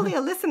like, hopefully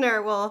a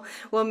listener will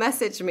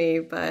message me,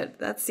 but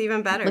that's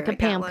even better. Look at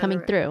Pam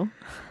coming through.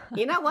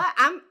 You know what?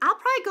 I'll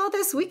probably go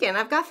this weekend.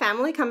 I've got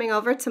family coming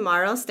over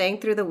tomorrow, staying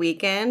through the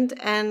weekend,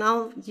 and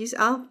I'll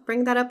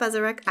bring that up as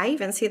a rec. I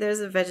even see there's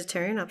a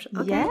vegetarian option.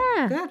 Okay,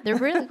 yeah, good. They're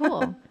really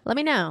cool. Let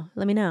me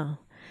know.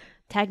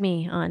 Tag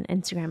me on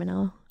Instagram and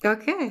I'll.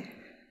 Okay.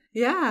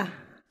 Yeah.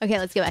 Okay,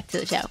 let's get back to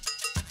the show.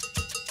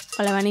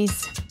 Hola,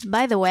 Vanis.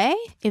 By the way,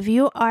 if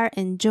you are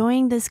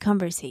enjoying this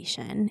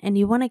conversation and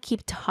you want to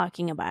keep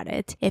talking about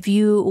it, if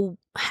you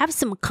have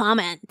some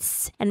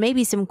comments and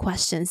maybe some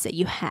questions that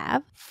you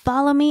have,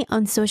 follow me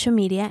on social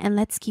media and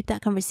let's keep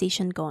that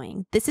conversation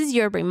going. This is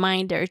your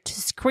reminder to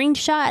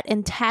screenshot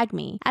and tag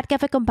me at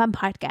Café con Pan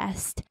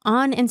Podcast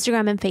on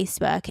Instagram and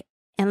Facebook.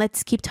 And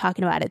let's keep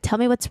talking about it. Tell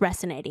me what's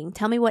resonating.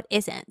 Tell me what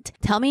isn't.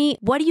 Tell me,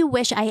 what do you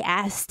wish I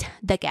asked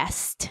the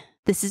guest?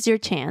 This is your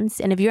chance.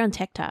 And if you're on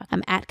TikTok,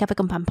 I'm at Café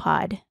con Pan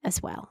Pod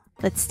as well.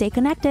 Let's stay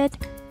connected.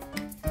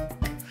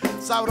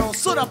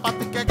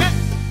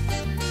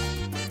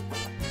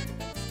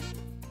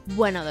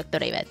 Bueno,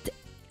 Doctora Yvette.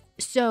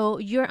 So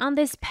you're on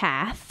this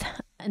path,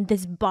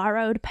 this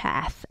borrowed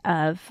path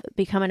of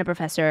becoming a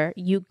professor.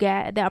 You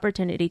get the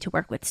opportunity to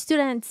work with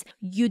students.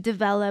 You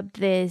develop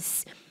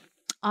this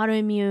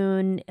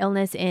autoimmune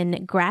illness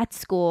in grad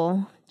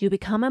school. You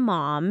become a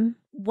mom.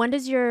 When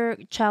does your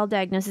child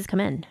diagnosis come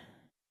in?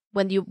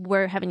 When you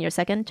were having your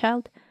second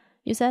child,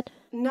 you said?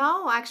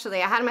 No,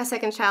 actually, I had my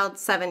second child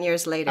 7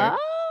 years later.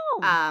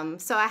 Oh.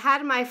 So I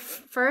had my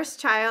first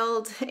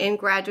child in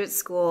graduate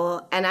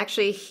school, and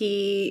actually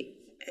he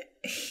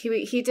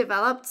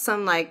developed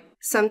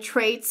some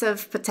traits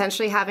of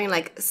potentially having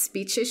like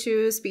speech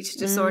issues, speech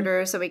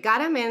disorder. So we got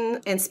him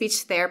in speech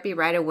therapy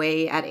right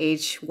away at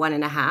age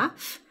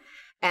 1.5.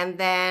 And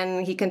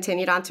then he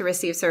continued on to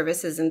receive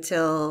services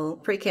until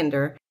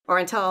pre-kinder, or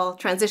until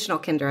transitional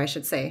kinder, I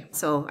should say.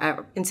 So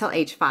until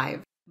age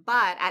 5.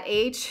 But at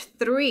age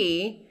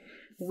 3,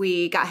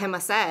 we got him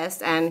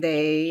assessed and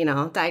they,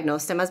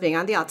 diagnosed him as being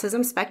on the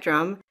autism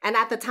spectrum. And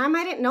at the time,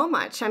 I didn't know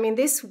much. I mean,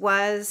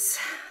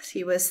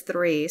 he was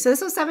 3. So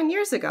this was 7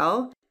 years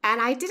ago. And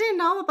I didn't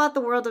know about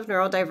the world of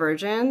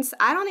neurodivergence.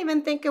 I don't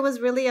even think it was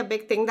really a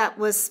big thing that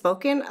was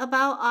spoken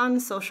about on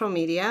social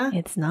media.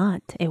 It's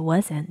not. It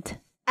wasn't.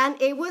 And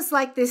it was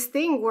like this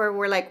thing where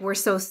we're like, we're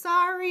so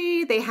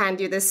sorry. They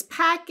hand you this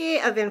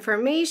packet of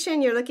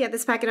information. You're looking at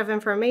this packet of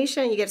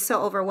information. You get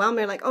so overwhelmed.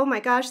 You're like, oh my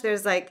gosh,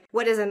 there's like,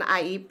 what is an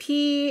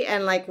IEP?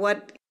 And like,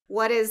 what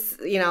is,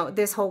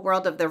 this whole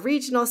world of the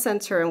regional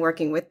center and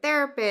working with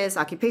therapists,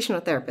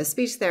 occupational therapists,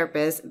 speech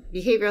therapists,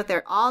 behavioral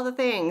therapists, all the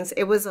things.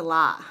 It was a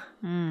lot.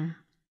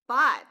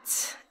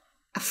 But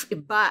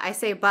I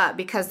say but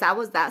because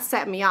that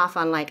set me off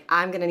on like,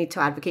 I'm going to need to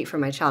advocate for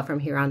my child from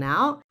here on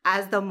out.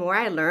 As the more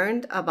I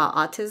learned about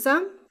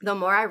autism, the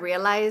more I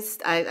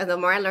realized, the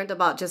more I learned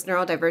about just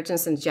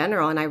neurodivergence in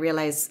general. And I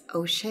realized,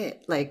 oh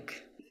shit,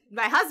 like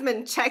my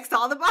husband checks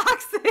all the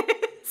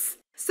boxes.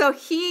 So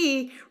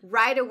he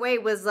right away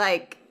was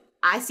like,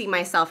 I see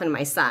myself in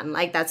my son.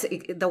 Like that's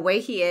the way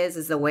he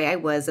is the way I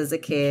was as a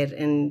kid.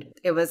 And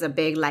it was a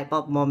big light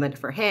bulb moment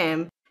for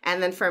him.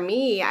 And then for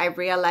me, I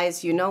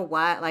realized, you know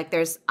what? Like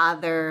there's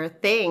other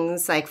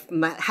things like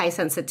high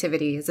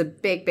sensitivity is a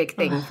big, big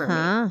thing for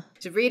me.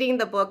 So reading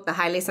the book, The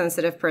Highly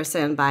Sensitive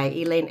Person by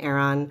Elaine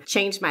Aron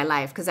changed my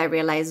life because I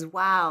realized,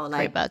 wow.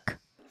 Like, great book.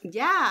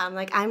 Yeah, I'm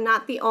like, I'm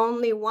not the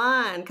only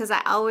one because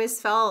I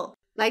always felt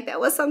like there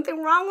was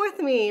something wrong with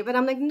me. But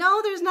I'm like,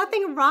 no, there's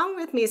nothing wrong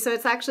with me. So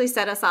it's actually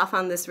set us off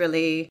on this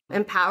really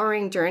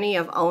empowering journey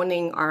of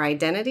owning our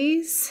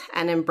identities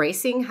and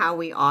embracing how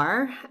we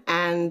are.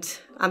 And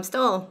I'm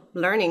still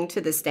learning to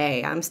this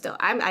day.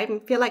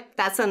 I feel like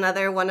that's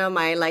another one of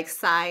my like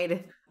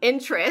side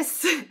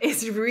interests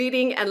is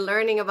reading and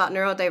learning about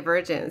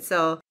neurodivergence.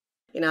 So,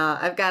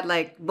 I've got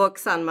like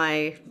books on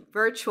my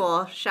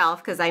virtual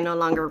shelf because I no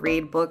longer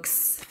read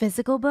books.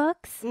 Physical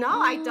books? No,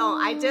 I don't.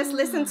 I just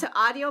listen to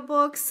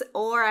audiobooks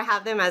or I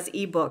have them as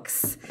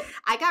ebooks.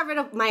 I got rid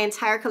of my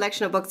entire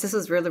collection of books. This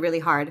was really, really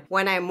hard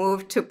when I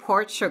moved to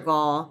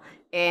Portugal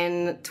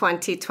in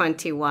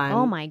 2021.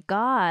 Oh my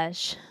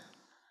gosh.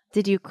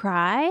 Did you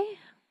cry?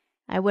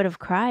 I would have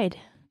cried.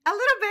 A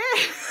little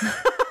bit.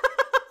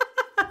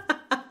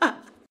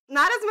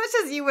 Not as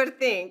much as you would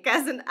think.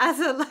 As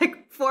a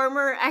like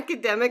former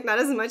academic, not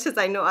as much as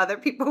I know other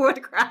people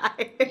would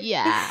cry.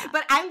 Yeah.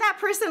 But I'm that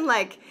person,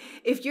 like,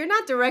 if you're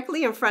not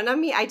directly in front of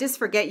me, I just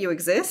forget you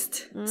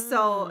exist.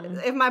 So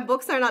if my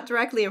books are not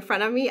directly in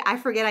front of me, I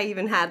forget I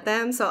even had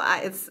them. So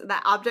it's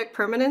that object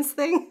permanence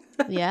thing.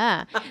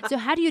 Yeah. So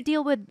how do you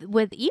deal with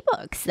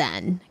ebooks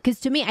then? Because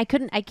to me, I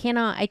can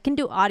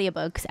do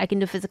audiobooks. I can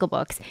do physical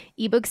books.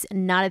 Ebooks,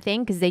 not a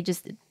thing because they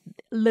just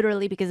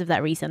literally because of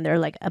that reason, they're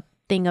like a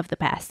thing of the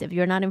past. If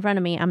you're not in front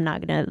of me, I'm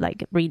not going to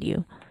like read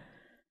you.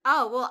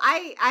 Oh, well,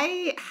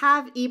 I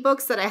have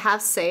ebooks that I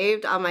have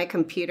saved on my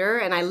computer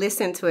and I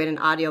listen to it in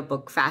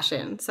audiobook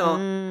fashion. So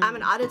I'm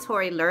an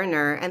auditory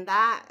learner and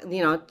that,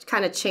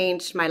 kind of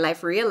changed my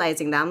life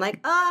realizing that. I'm like,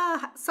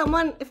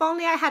 if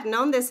only I had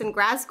known this in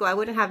grad school, I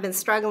wouldn't have been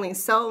struggling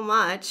so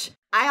much.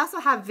 I also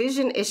have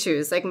vision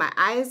issues. Like my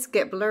eyes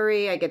get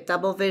blurry. I get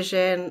double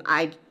vision.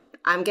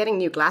 I'm getting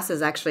new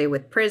glasses actually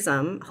with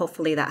Prism.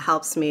 Hopefully that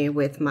helps me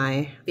with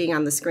my being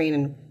on the screen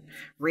and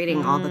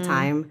reading all the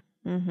time.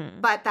 Mm-hmm.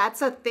 But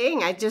that's a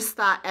thing. I just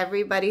thought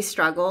everybody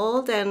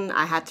struggled and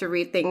I had to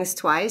read things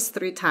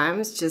 3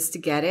 times just to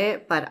get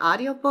it. But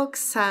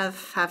audiobooks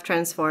have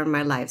transformed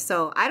my life.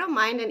 So I don't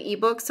mind an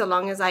ebook so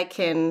long as I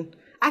can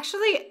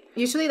actually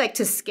usually like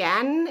to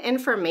scan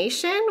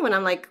information when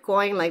I'm like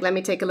going like, let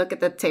me take a look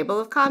at the table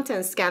of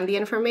contents, scan the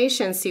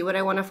information, see what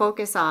I want to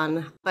focus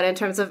on. But in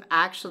terms of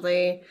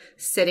actually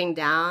sitting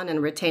down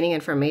and retaining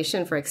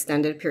information for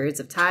extended periods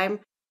of time,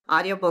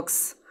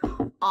 audiobooks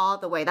all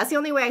the way. That's the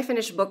only way I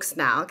finish books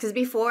now. Because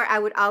before I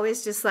would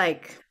always just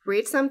like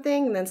read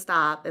something and then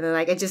stop. And then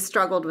like I just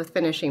struggled with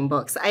finishing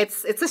books.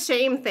 It's a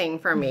shame thing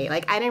for me.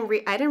 Like I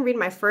didn't read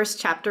my first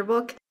chapter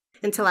book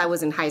until I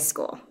was in high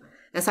school.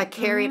 And so I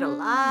carried a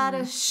lot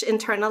of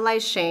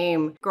internalized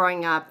shame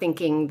growing up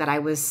thinking that I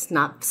was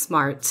not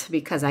smart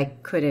because I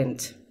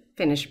couldn't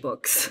finish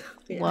books.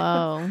 Yeah.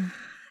 Whoa.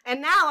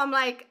 And now I'm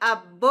like a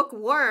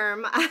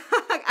bookworm.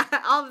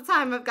 All the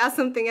time I've got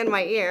something in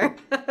my ear.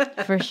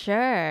 For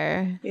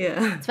sure.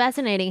 Yeah. It's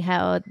fascinating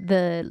how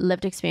the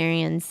lived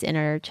experience in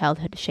our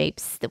childhood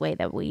shapes the way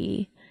that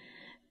we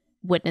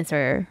witness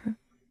our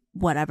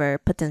whatever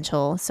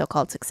potential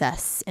so-called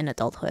success in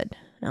adulthood,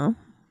 no?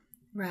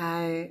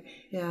 Right.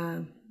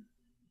 Yeah.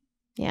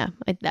 Yeah.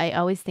 I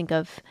always think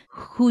of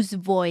whose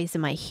voice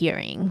am I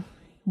hearing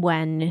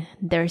when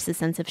there's a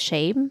sense of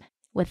shame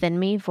within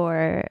me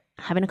for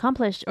having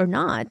accomplished or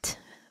not,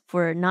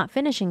 for not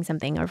finishing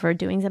something or for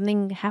doing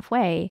something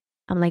halfway.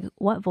 I'm like,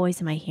 what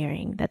voice am I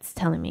hearing that's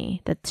telling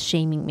me, that's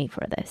shaming me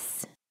for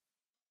this?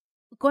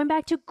 Going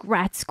back to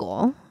grad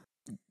school,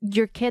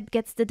 your kid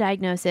gets the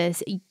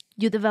diagnosis,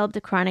 you developed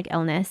a chronic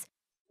illness.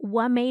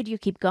 What made you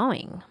keep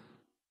going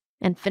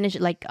and finish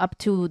like up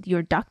to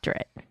your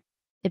doctorate?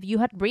 if you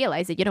had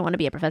realized that you don't want to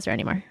be a professor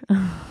anymore?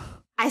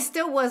 I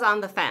still was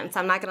on the fence.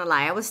 I'm not going to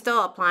lie. I was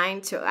still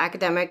applying to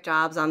academic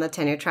jobs on the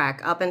tenure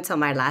track up until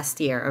my last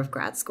year of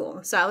grad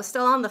school. So I was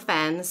still on the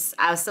fence.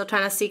 I was still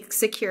trying to seek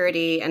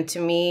security. And to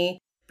me,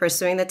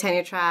 pursuing the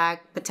tenure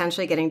track,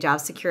 potentially getting job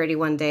security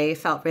one day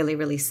felt really,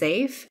 really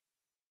safe.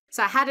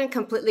 So I hadn't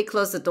completely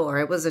closed the door.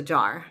 It was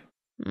ajar.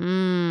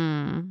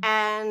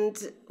 And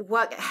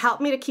what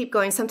helped me to keep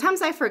going,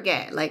 sometimes I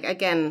forget. Like,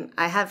 again,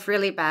 I have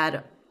really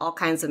bad all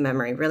kinds of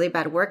memory, really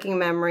bad working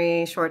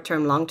memory,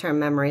 short-term, long-term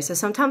memory. So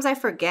sometimes I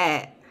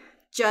forget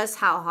just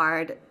how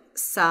hard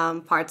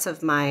some parts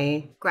of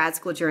my grad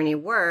school journey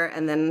were.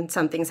 And then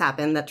some things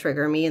happen that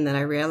trigger me. And then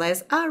I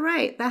realize, oh,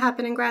 right, that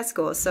happened in grad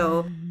school.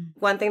 So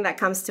one thing that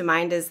comes to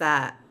mind is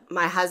that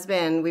my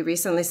husband, we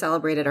recently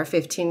celebrated our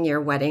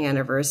 15-year wedding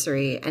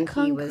anniversary. And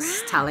he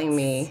was telling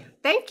me,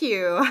 thank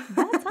you.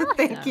 That's awesome.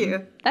 Thank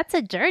you. That's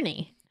a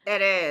journey.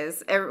 It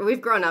is.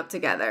 We've grown up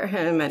together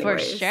in many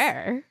ways. For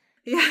sure.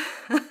 Yeah.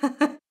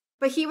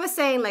 But he was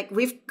saying, like,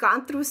 we've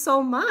gone through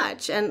so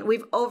much and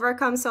we've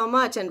overcome so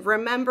much. And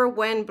remember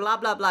when blah,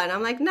 blah, blah. And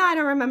I'm like, no, I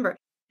don't remember.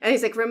 And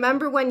he's like,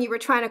 remember when you were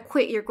trying to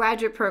quit your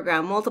graduate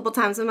program multiple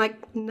times? I'm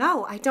like,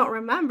 no, I don't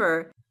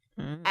remember.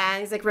 And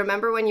he's like,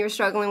 remember when you were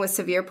struggling with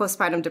severe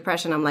postpartum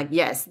depression? I'm like,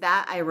 yes,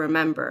 that I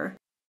remember.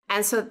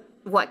 And so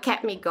what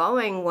kept me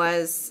going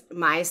was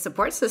my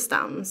support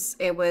systems.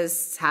 It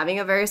was having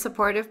a very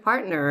supportive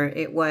partner.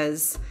 It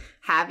was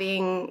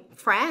having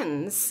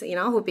friends, you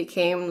know, who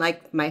became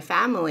like my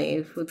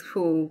family,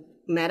 who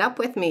met up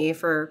with me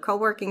for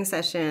co-working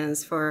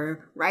sessions,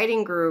 for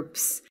writing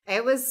groups.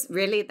 It was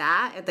really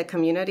that, the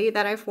community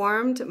that I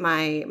formed,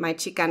 my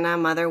Chicana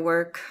mother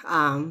work,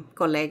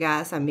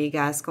 colegas,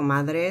 amigas,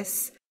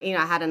 comadres. You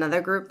know, I had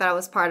another group that I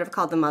was part of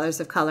called the Mothers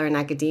of Color in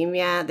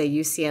Academia, the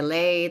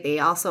UCLA. They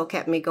also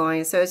kept me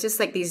going. So it's just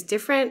like these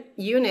different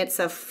units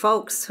of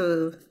folks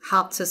who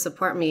helped to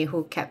support me,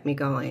 who kept me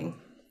going.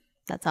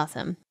 That's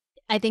awesome.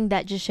 I think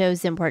that just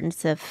shows the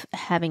importance of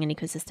having an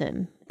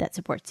ecosystem that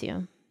supports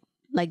you.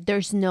 Like,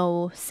 there's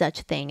no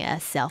such thing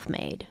as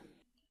self-made.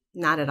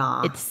 Not at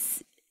all.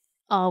 It's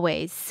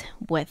always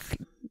with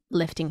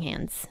lifting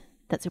hands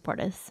that support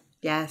us.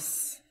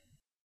 Yes.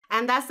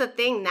 And that's the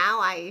thing.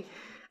 Now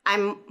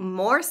I'm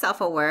more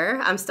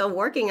self-aware. I'm still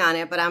working on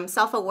it, but I'm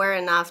self-aware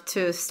enough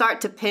to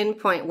start to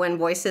pinpoint when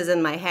voices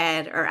in my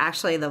head are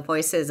actually the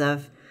voices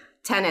of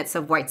tenets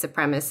of white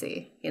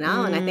supremacy, you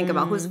know? And I think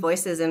about whose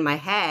voices in my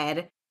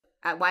head.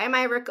 Why am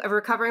I a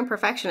recovering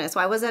perfectionist?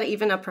 Why was I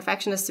even a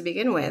perfectionist to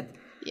begin with?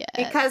 Yes.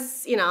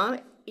 Because, you know,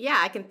 yeah,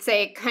 I can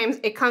say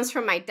it comes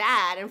from my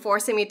dad and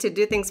forcing me to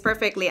do things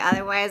perfectly.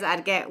 Otherwise,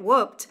 I'd get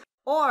whooped.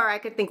 Or I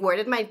could think, where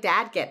did my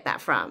dad get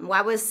that from?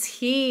 Why was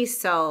he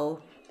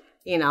so,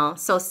 you know,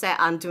 so set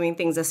on doing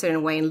things a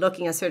certain way and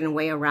looking a certain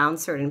way around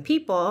certain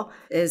people?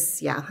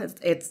 It's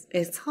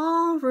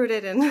all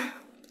rooted in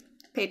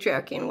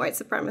patriarchy and white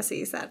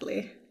supremacy,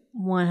 sadly.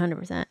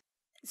 100%.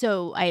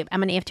 So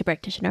I'm an EFT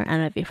practitioner. I don't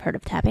know if you've heard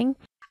of tapping.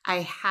 I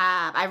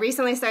have. I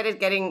recently started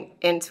getting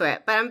into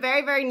it, but I'm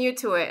very, very new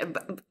to it.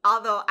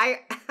 Although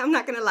I'm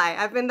not going to lie.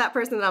 I've been that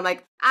person that I'm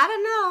like, I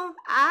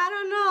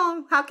don't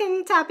know. How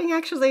can tapping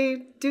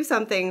actually do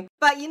something?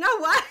 But you know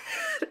what?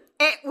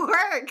 It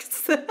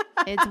works.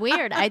 It's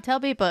weird. I tell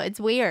people it's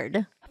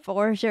weird.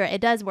 For sure.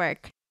 It does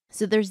work.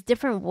 So there's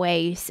different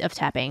ways of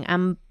tapping.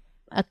 I'm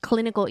a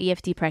clinical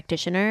EFT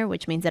practitioner,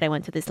 which means that I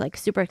went to this like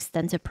super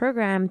extensive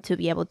program to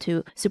be able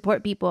to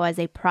support people as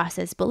they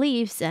process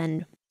beliefs,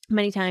 and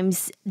many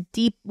times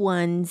deep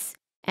ones.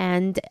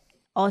 And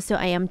also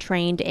I am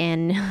trained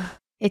in,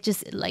 it's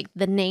just like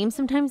the name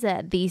sometimes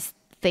that these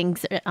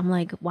things, I'm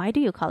like, why do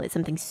you call it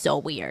something so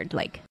weird?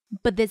 Like,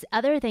 but this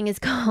other thing is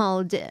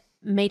called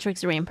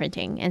matrix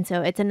reimprinting. And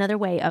so it's another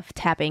way of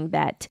tapping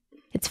that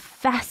it's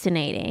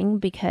fascinating,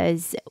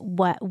 because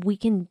what we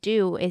can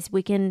do is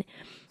we can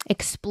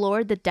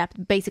explore the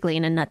depth, basically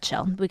in a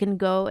nutshell. We can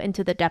go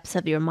into the depths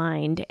of your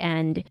mind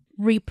and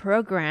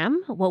reprogram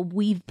what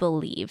we've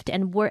believed.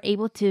 And we're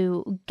able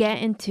to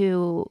get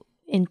into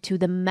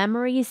the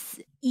memories,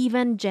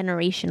 even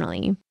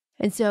generationally.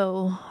 And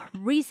so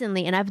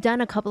recently, and I've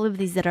done a couple of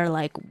these that are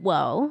like,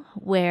 whoa,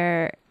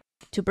 where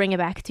to bring it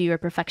back to your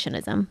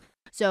perfectionism.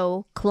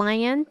 So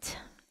client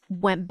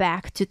went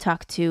back to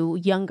talk to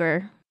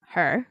younger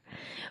her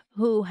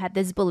who had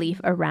this belief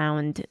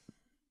around,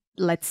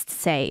 let's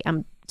say,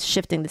 I'm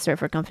shifting this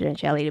for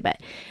confidentiality, but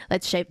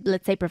let's say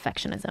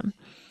perfectionism.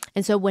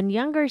 And so when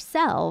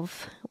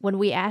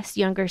we asked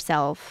younger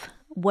self,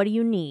 what do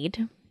you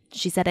need?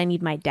 She said, I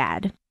need my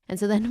dad. And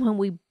so then when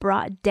we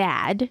brought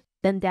dad,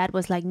 then dad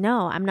was like,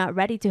 no, I'm not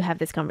ready to have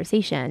this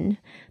conversation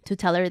to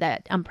tell her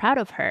that I'm proud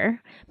of her,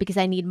 because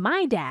I need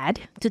my dad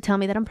to tell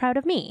me that I'm proud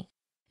of me.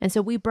 And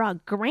so we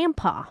brought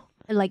grandpa.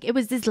 Like, it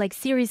was this like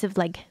series of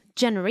like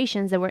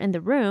generations that were in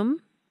the room,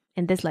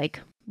 in this like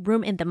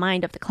room in the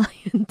mind of the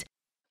client,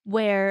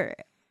 where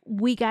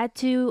we got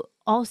to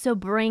also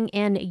bring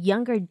in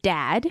younger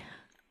dad,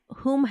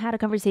 whom had a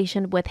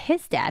conversation with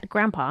his dad,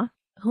 grandpa,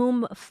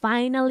 whom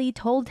finally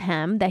told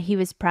him that he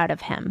was proud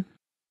of him.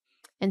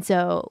 And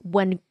so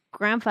when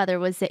grandfather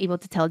was able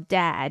to tell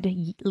dad,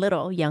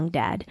 little young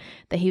dad,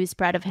 that he was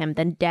proud of him,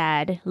 then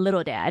dad,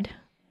 little dad,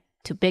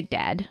 to big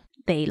dad,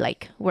 they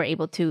like were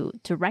able to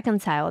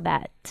reconcile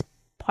that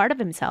part of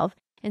himself.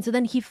 And so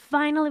then he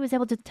finally was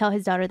able to tell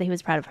his daughter that he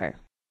was proud of her.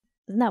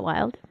 Isn't that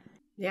wild?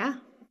 Yeah.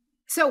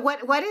 So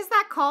what is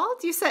that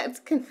called? You said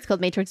it's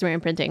called matrix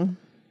reimprinting.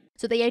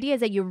 So the idea is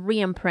that you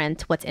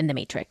reimprint what's in the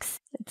matrix.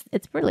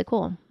 It's really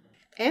cool.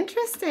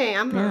 Interesting.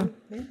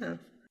 Yeah.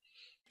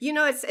 You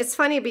know, it's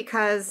funny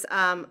because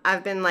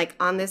I've been like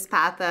on this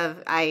path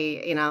of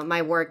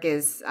my work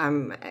is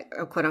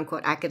a quote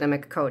unquote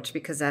academic coach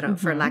because I don't,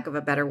 for lack of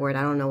a better word,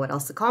 I don't know what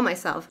else to call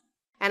myself.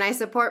 And I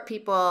support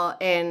people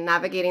in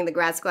navigating the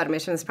grad school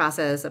admissions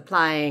process,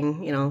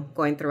 applying,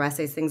 going through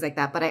essays, things like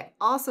that. But I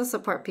also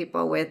support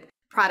people with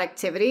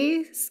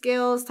productivity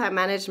skills, time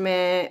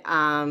management,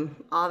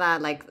 all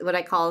that, like what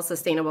I call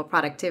sustainable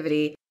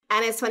productivity.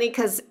 And it's funny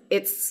because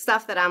it's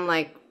stuff that I'm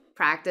like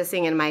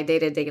practicing in my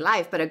day-to-day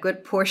life, but a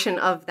good portion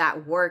of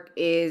that work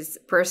is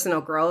personal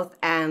growth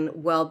and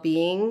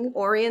well-being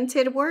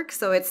oriented work.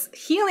 So it's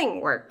healing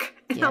work.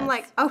 And yes. I'm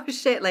like, oh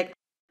shit, like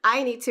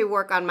I need to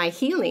work on my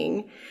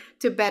healing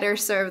to better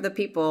serve the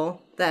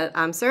people that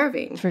I'm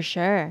serving. For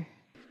sure.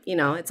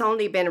 It's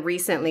only been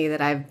recently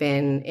that I've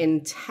been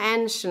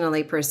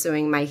intentionally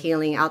pursuing my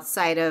healing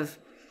outside of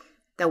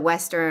the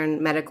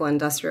Western medical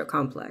industrial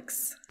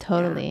complex.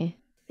 Totally.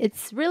 Yeah.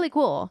 It's really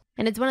cool.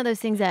 And it's one of those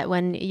things that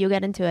when you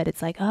get into it,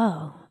 it's like,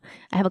 oh,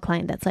 I have a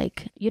client that's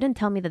like, you didn't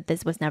tell me that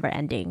this was never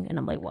ending. And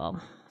I'm like,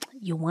 well,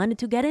 you wanted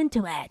to get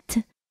into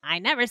it. I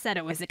never said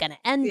it was going to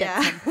end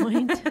at some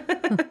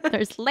point.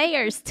 There's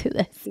layers to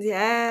this.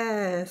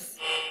 Yes.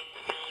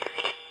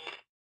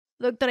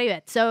 Doctora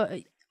Yvette,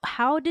 so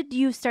how did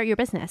you start your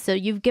business? So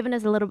you've given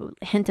us a little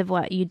hint of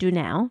what you do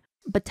now,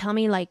 but tell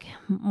me like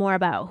more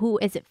about who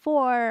is it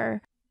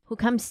for? Who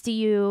comes to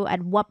you?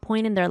 At what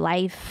point in their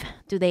life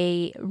do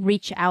they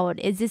reach out?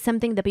 Is this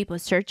something that people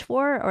search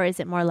for, or is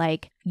it more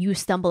like you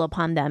stumble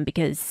upon them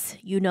because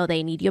you know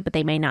they need you, but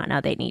they may not know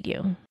they need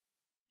you?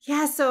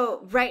 Yeah,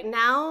 so right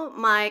now,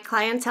 my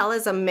clientele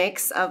is a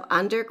mix of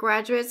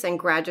undergraduates and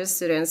graduate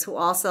students who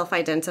all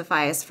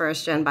self-identify as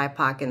first-gen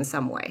BIPOC in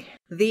some way.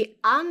 The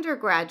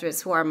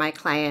undergraduates who are my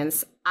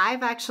clients,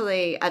 I've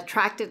actually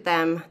attracted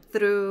them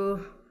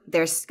through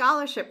their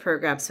scholarship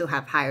programs who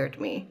have hired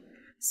me.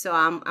 So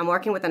I'm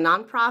working with a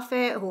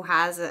nonprofit who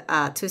has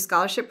 2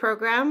 scholarship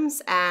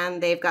programs,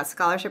 and they've got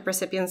scholarship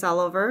recipients all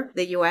over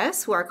the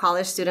U.S. who are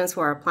college students who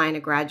are applying to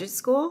graduate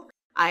school.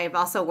 I've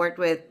also worked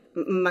with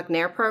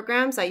McNair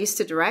programs. I used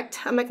to direct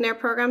a McNair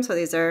program. So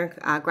these are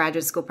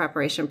graduate school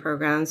preparation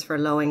programs for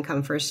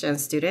low-income first-gen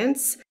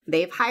students.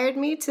 They've hired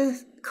me to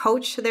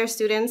coach their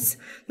students,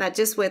 not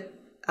just with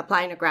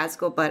applying to grad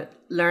school, but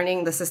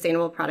learning the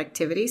sustainable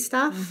productivity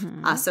stuff.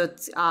 So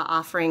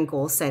offering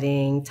goal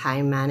setting,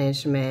 time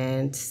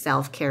management,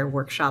 self-care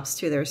workshops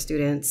to their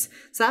students.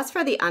 So that's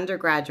for the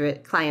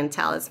undergraduate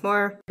clientele. It's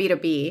more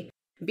B2B.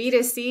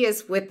 B2C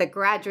is with the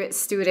graduate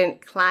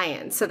student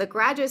clients. So the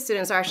graduate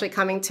students are actually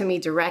coming to me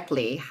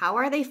directly. How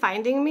are they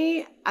finding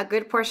me? A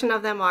good portion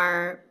of them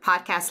are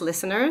podcast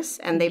listeners,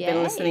 and they've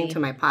been listening to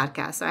my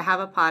podcast. So I have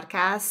a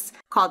podcast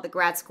called the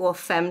Grad School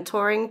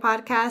Femtoring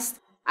Podcast.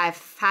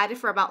 I've had it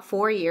for about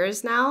 4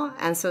 years now.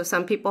 And so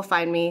some people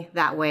find me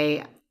that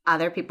way.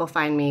 Other people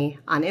find me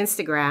on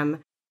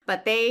Instagram.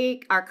 But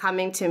they are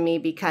coming to me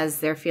because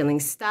they're feeling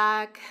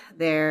stuck.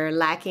 They're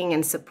lacking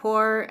in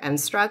support and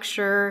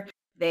structure.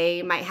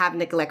 They might have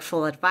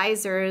neglectful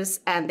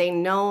advisors, and they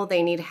know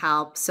they need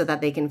help so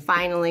that they can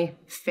finally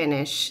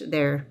finish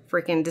their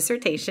freaking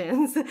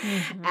dissertations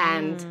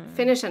and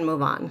finish and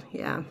move on.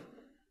 Yeah.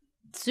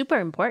 Super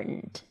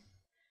important.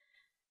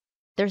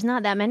 There's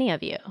not that many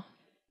of you.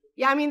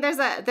 Yeah, I mean, there's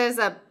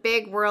a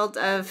big world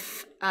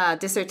of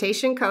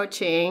dissertation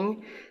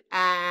coaching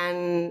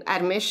and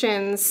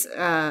admissions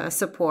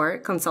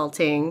support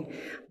consulting,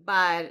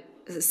 but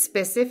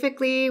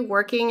specifically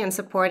working and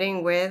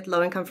supporting with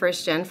low-income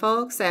first-gen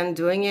folks and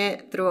doing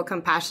it through a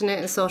compassionate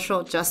and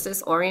social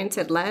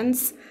justice-oriented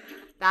lens,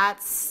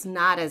 that's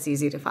not as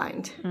easy to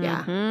find.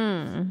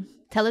 Yeah.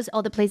 Tell us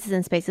all the places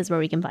and spaces where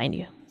we can find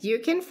you. You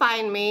can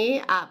find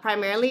me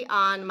primarily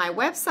on my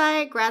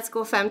website,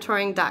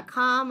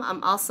 gradschoolfemtoring.com.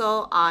 I'm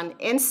also on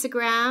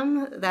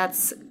Instagram.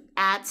 That's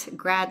at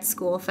Grad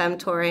School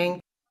Femtoring.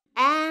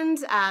 And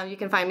you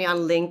can find me on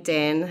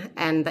LinkedIn,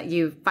 and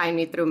you find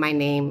me through my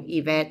name,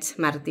 Yvette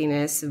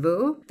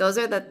Martinez-Vu. Those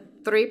are the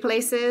 3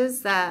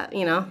 places that,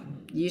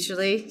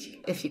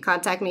 usually if you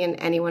contact me in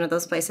any one of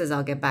those places,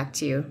 I'll get back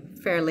to you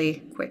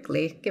fairly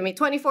quickly. Give me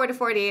 24 to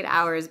 48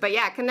 hours. But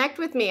yeah, connect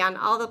with me on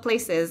all the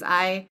places.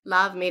 I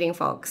love meeting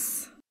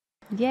folks.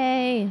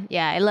 Yay.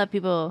 Yeah, I love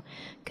people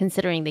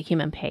considering the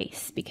human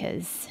pace,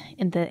 because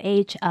in the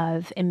age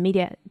of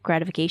immediate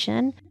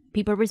gratification,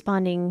 people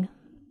responding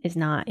is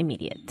not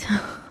immediate.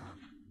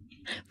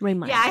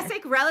 Reminder. Yeah, I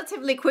think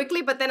relatively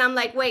quickly, but then I'm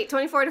like, wait,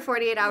 24 to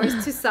 48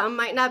 hours to some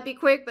might not be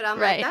quick, but I'm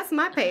like, that's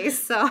my pace.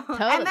 So,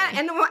 totally.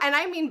 and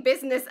I mean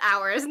business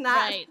hours,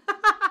 not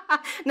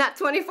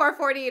 24,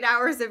 48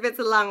 hours if it's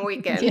a long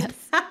weekend. Yes.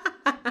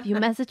 If you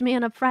message me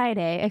on a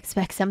Friday,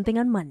 expect something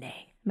on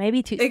Monday.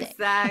 Maybe Tuesday.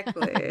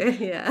 Exactly.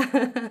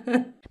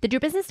 Yeah. Did your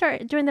business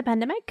start during the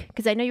pandemic?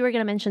 Because I know you were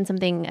going to mention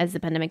something as the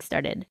pandemic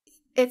started.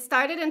 It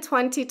started in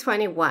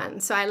 2021.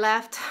 So I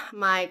left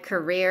my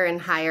career in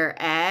higher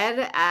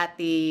ed at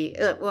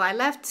I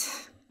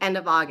left end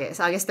of August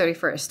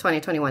 31st,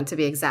 2021 to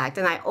be exact.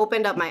 And I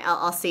opened up my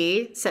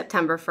LLC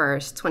September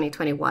 1st,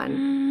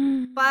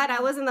 2021. But I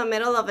was in the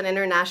middle of an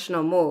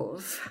international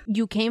move.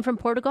 You came from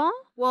Portugal?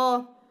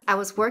 Well, I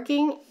was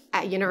working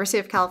at University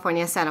of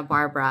California, Santa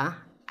Barbara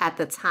at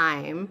the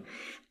time.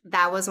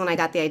 That was when I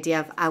got the idea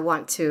of I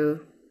want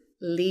to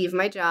leave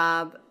my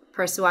job,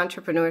 pursue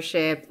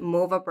entrepreneurship,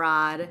 move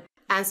abroad.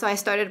 And so I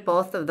started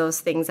both of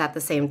those things at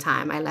the same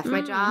time. I left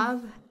my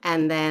job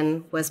and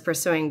then was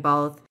pursuing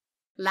both.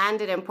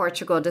 Landed in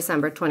Portugal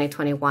December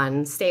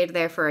 2021, stayed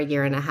there for a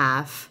year and a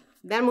half,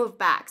 then moved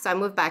back. So I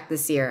moved back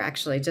this year,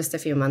 actually, just a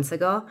few months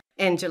ago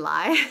in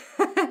July.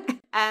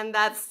 And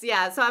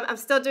so I'm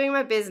still doing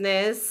my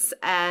business,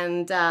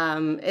 and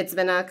it's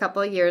been a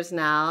couple of years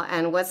now.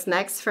 And what's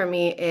next for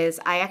me is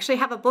I actually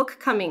have a book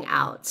coming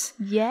out.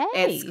 Yay!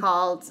 It's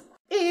called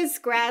Is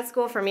Grad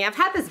School for Me? I've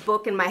had this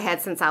book in my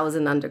head since I was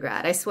an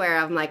undergrad. I swear,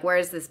 I'm like,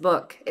 where's this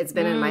book? It's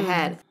been in my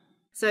head.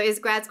 So Is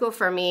Grad School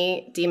for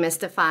Me?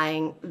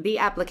 Demystifying the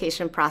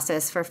application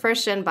process for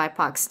first-gen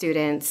BIPOC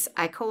students.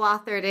 I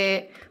co-authored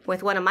it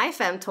with one of my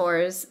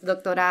femtors,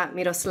 Doctora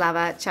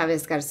Miroslava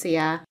Chavez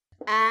Garcia.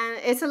 And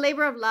it's a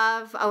labor of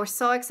love. I was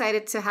so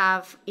excited to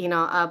have,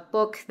 a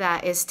book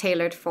that is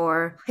tailored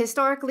for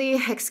historically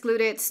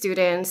excluded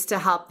students to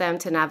help them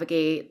to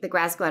navigate the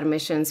grad school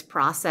admissions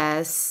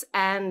process.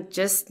 And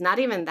just not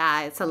even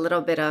that, it's a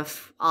little bit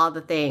of all the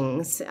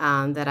things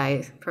that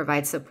I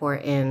provide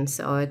support in.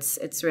 So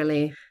it's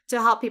really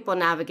to help people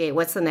navigate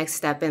what's the next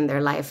step in their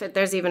life.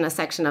 There's even a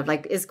section of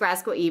like, is grad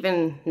school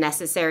even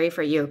necessary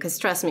for you? Because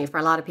trust me, for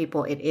a lot of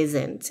people, it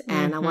isn't.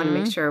 And I want to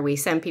make sure we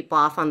send people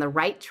off on the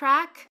right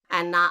track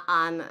and not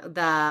on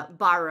the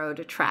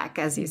borrowed track,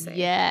 as you say.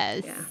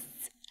 Yes. Yeah.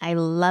 I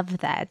love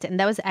that. And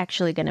that was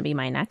actually going to be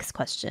my next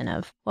question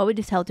of what would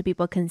you tell to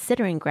people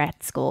considering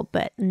grad school,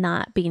 but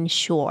not being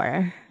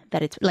sure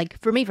that it's like,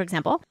 for me, for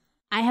example,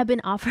 I have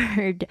been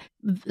offered,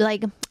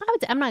 like,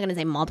 I'm not going to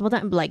say multiple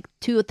times, but like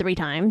 2 or 3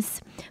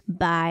 times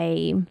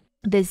by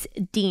this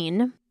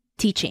dean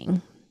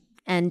teaching.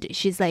 And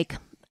she's like,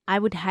 I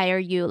would hire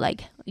you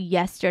like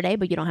yesterday,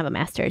 but you don't have a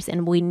master's.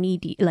 And we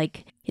need you,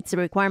 like, it's a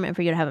requirement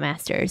for you to have a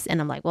master's.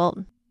 And I'm like,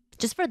 well,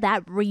 just for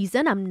that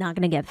reason, I'm not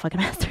going to get a fucking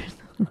master's.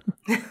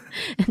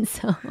 And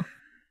so.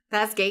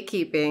 That's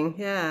gatekeeping.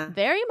 Yeah.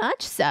 Very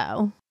much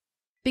so.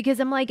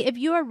 Because I'm like, if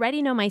you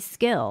already know my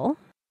skill,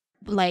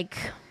 like,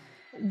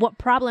 what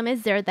problem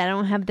is there that I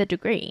don't have the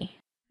degree?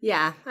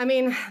 Yeah. I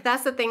mean,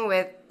 that's the thing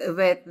with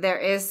there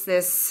is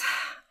this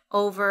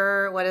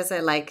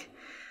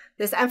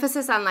this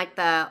emphasis on like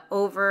the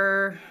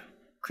over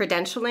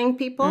credentialing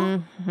people.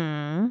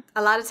 Mm-hmm.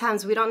 A lot of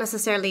times we don't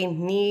necessarily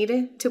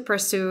need to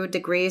pursue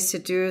degrees to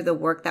do the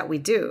work that we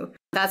do.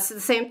 That's the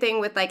same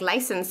thing with like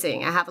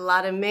licensing. I have a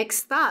lot of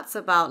mixed thoughts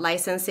about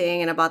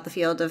licensing and about the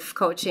field of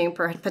coaching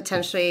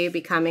potentially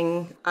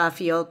becoming a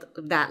field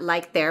that,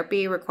 like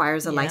therapy,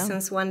 requires a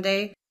license one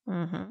day.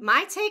 Mm-hmm.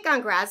 My take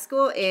on grad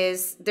school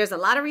is there's a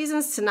lot of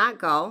reasons to not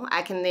go.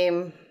 I can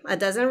name a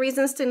dozen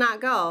reasons to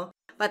not go.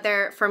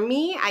 But for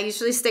me, I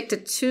usually stick to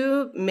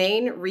 2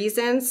 main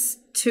reasons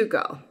to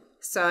go.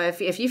 So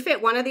if you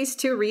fit one of these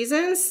 2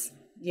 reasons,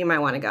 you might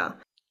want to go.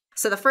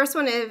 So the first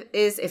one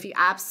is if you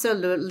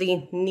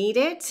absolutely need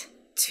it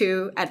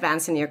to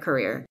advance in your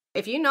career.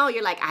 If you know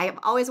you're like, I have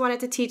always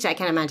wanted to teach, I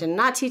can't imagine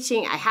not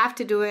teaching, I have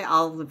to do it,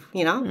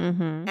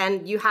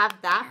 and you have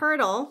that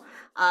hurdle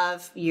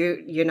of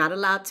you're not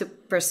allowed to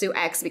pursue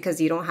X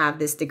because you don't have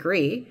this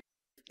degree,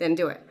 then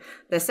do it.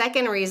 The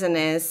second reason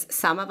is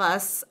some of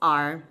us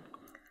are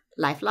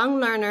lifelong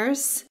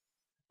learners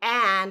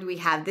and we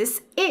have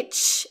this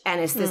itch, and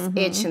it's this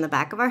itch in the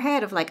back of our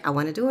head of like, I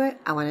want to do it,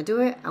 I want to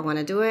do it, I want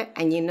to do it.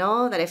 And you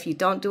know that if you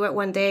don't do it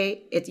one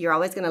day, you're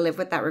always going to live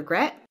with that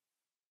regret,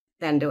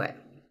 then do it.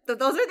 So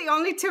those are the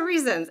only 2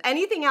 reasons.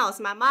 Anything else,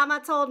 my mama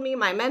told me,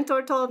 my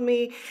mentor told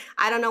me,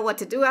 I don't know what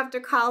to do after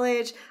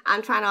college.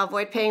 I'm trying to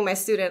avoid paying my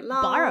student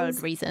loans.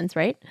 Borrowed reasons,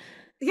 right?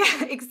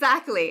 Yeah,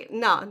 exactly.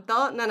 No,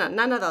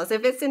 none of those.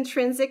 If it's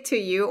intrinsic to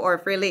you or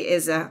if really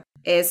is a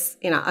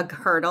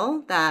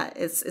hurdle that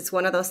it's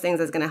one of those things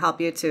that's going to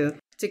help you to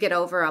get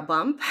over a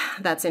bump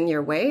that's in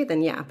your way,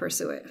 then yeah,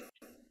 pursue it.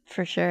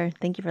 For sure.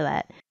 Thank you for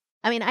that.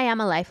 I mean, I am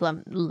a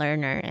lifelong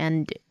learner,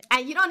 and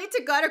you don't need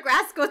to go to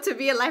grad school to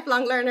be a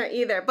lifelong learner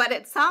either.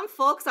 But some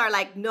folks are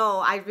like, no,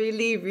 I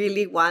really,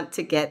 really want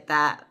to get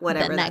that,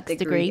 whatever that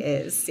degree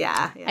is.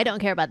 Yeah. I don't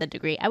care about the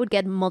degree. I would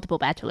get multiple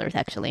bachelors,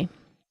 actually.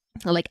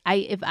 Like,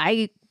 if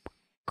I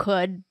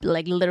could,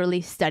 like,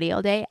 literally study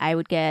all day, I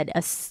would get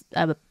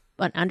an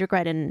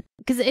undergrad, and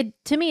because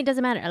to me, it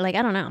doesn't matter. Like,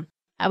 I don't know.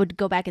 I would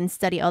go back and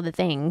study all the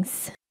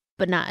things,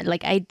 but not,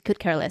 like, I could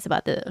care less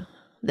about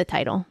the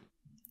title.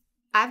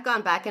 I've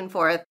gone back and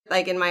forth,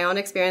 like in my own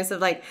experience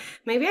of like,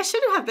 maybe I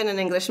shouldn't have been an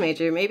English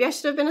major. Maybe I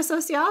should have been a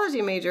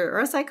sociology major or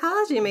a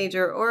psychology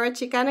major or a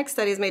Chicanic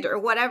studies major or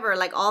whatever,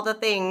 like all the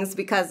things,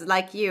 because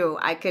like you,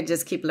 I could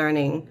just keep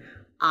learning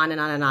on and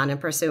on and on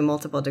and pursue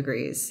multiple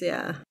degrees.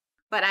 Yeah.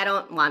 But I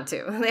don't want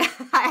to.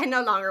 I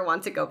no longer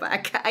want to go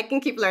back. I can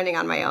keep learning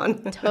on my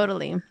own.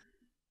 Totally.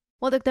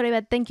 Well, Dr.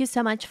 Yvette, thank you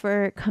so much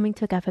for coming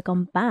to Café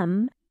con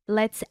Pam.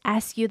 Let's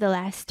ask you the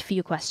last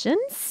few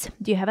questions.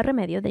 Do you have a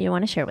remedio that you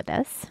want to share with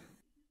us?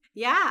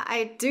 Yeah,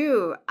 I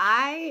do.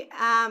 I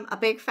am a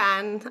big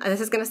fan,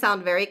 this is going to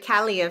sound very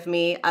Cali of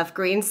me, of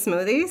green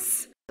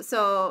smoothies.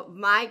 So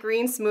my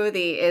green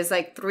smoothie is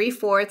like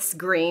 3/4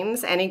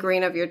 greens, any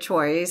green of your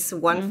choice,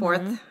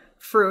 1/4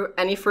 fruit,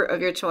 any fruit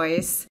of your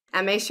choice.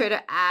 And make sure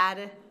to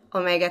add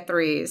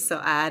omega-3s.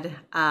 So add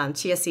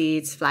chia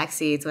seeds, flax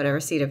seeds, whatever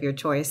seed of your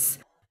choice.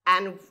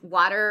 And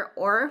water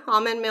or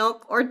almond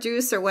milk or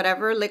juice or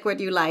whatever liquid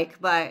you like.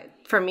 But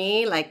for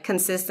me, like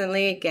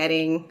consistently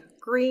getting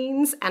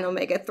greens and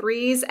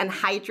omega-3s and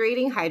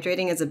hydrating.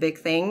 Hydrating is a big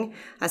thing.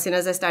 As soon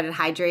as I started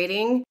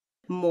hydrating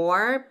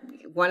more,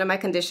 one of my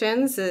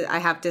conditions, I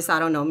have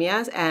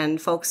dysautonomia,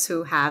 and folks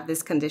who have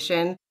this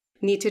condition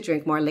need to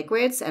drink more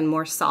liquids and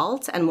more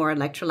salt and more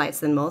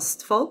electrolytes than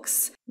most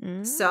folks.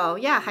 So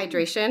yeah,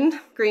 hydration,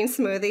 green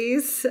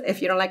smoothies.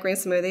 If you don't like green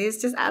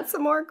smoothies, just add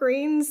some more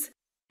greens.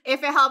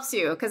 If it helps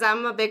you, because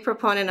I'm a big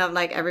proponent of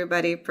like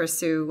everybody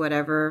pursue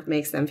whatever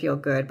makes them feel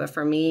good. But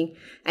for me,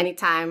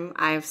 anytime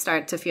I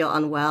start to feel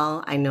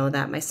unwell, I know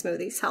that my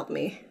smoothies help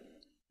me.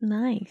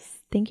 Nice.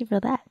 Thank you for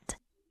that.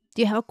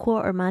 Do you have a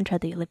quote or mantra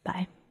that you live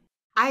by?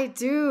 I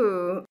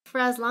do. For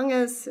as long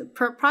as,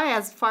 probably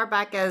as far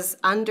back as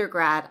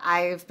undergrad,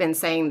 I've been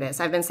saying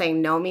this. I've been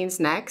saying no means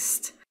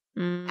next.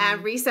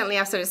 And recently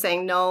I've started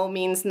saying no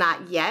means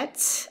not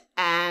yet.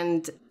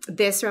 And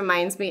this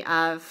reminds me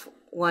of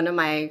one of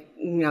my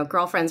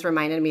girlfriends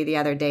reminded me the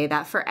other day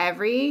that for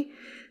every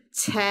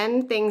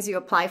 10 things you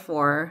apply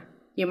for,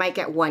 you might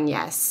get one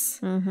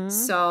yes.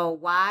 So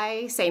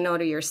why say no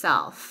to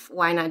yourself?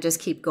 Why not just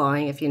keep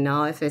going? If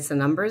it's a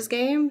numbers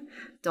game,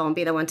 don't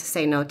be the one to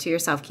say no to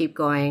yourself. Keep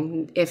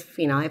going. If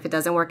it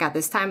doesn't work out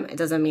this time, it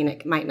doesn't mean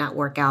it might not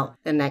work out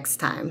the next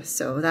time.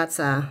 So that's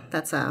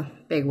a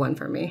big one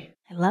for me.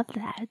 I love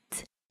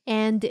that.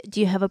 And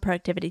do you have a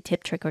productivity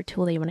tip, trick, or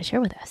tool that you want to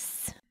share with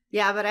us?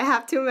 Yeah, but I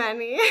have too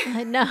many.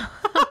 I know.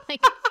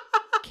 Like,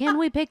 can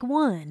we pick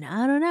one?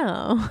 I don't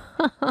know.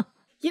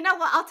 You know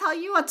what? I'll tell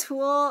you a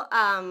tool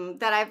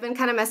that I've been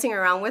kind of messing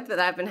around with, that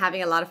I've been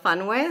having a lot of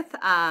fun with.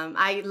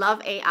 I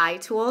love AI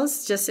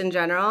tools just in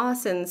general.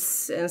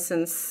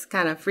 Since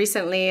kind of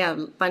recently, a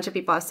bunch of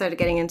people have started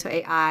getting into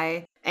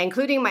AI,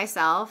 including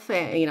myself.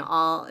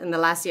 All in the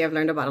last year, I've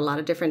learned about a lot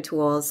of different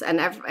tools, and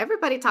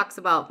everybody talks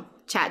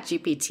about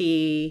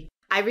ChatGPT.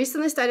 I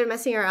recently started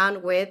messing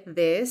around with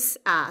this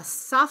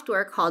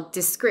software called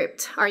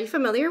Descript. Are you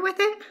familiar with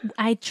it?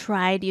 I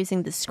tried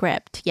using the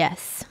script,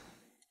 yes.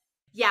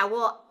 Yeah,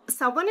 well,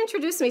 someone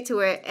introduced me to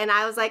it, and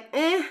I was like,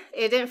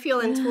 it didn't feel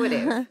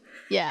intuitive.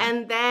 Yeah.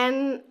 And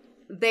then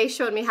they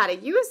showed me how to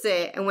use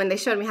it, and when they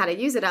showed me how to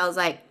use it, I was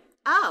like,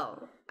 oh,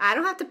 I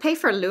don't have to pay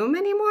for Loom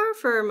anymore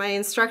for my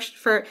instruction,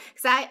 because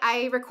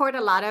I record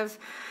a lot of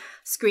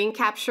screen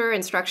capture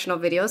instructional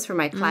videos for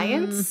my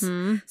clients.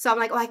 So I'm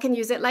like, I can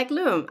use it like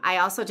Loom. I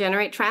also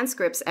generate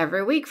transcripts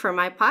every week for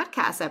my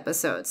podcast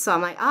episodes. So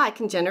I'm like, I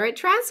can generate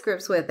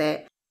transcripts with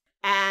it.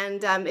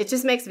 And it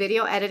just makes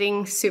video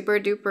editing super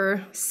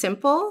duper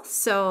simple.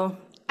 So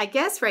I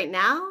guess right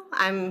now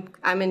I'm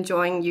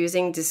enjoying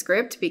using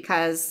Descript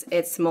because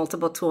it's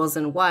multiple tools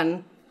in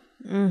one.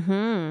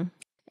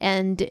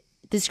 And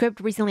Descript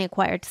recently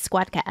acquired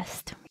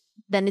Squadcast.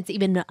 Then it's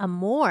even a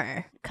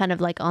more kind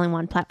of like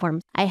all-in-one platform.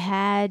 I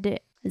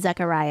had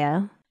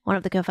Zachariah, one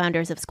of the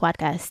co-founders of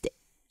Squadcast,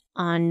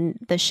 on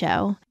the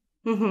show.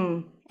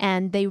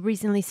 And they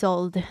recently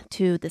sold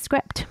to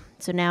Descript.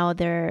 So now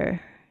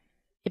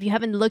if you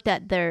haven't looked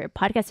at their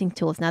podcasting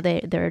tools, now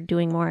they're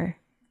doing more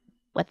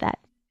with that.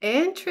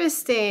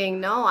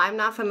 Interesting. No, I'm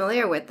not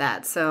familiar with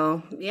that.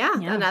 So yeah.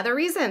 Another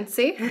reason.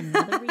 See?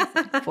 Another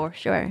reason, for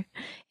sure.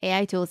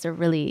 AI tools are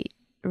really,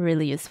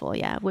 really useful.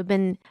 Yeah. I've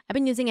been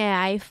using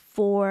AI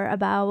for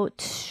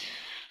about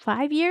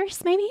 5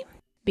 years, maybe,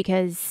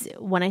 because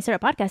when I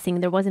started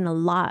podcasting, there wasn't a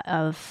lot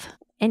of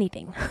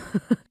anything,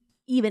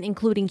 even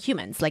including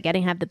humans. Like I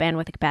didn't have the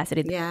bandwidth, the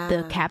capacity,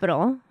 the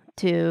capital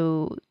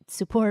to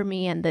support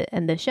me and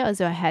the show.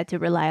 So I had to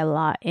rely a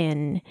lot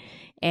in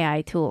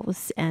AI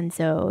tools. And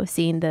so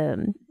seeing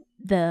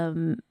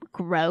the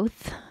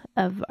growth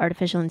of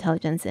artificial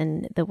intelligence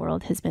in the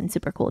world has been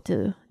super cool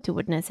to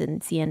witness,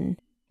 and seeing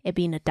it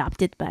being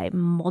adopted by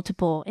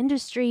multiple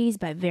industries,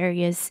 by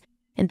various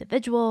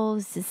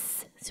individuals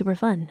is super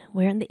fun.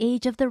 We're in the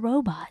age of the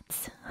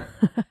robots.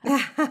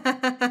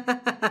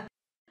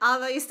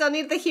 Although you still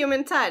need the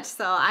human touch.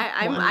 So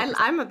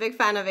I'm a big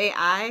fan of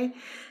AI.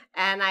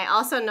 And I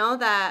also know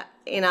that,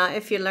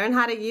 if you learn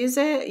how to use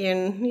it,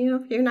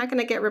 you're not going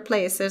to get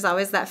replaced. There's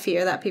always that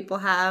fear that people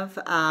have.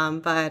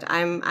 But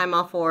I'm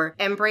all for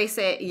embrace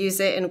it, use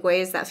it in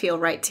ways that feel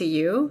right to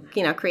you.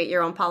 Create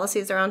your own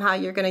policies around how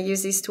you're going to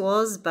use these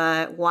tools.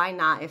 But why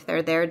not? If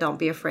they're there, don't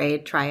be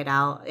afraid. Try it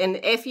out. And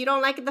if you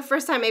don't like it the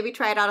first time, maybe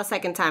try it out a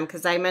second time.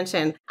 Because I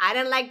mentioned I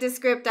didn't like this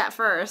script at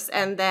first.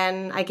 And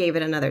then I gave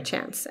it another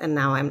chance. And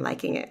now I'm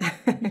liking it.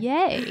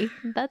 Yay.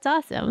 That's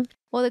awesome.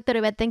 Well, Dr.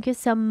 Yvette, thank you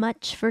so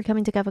much for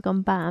coming to Café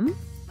con Pam.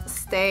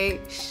 Stay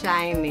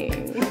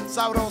shining.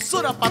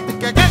 Sabrosura pa' ti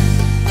que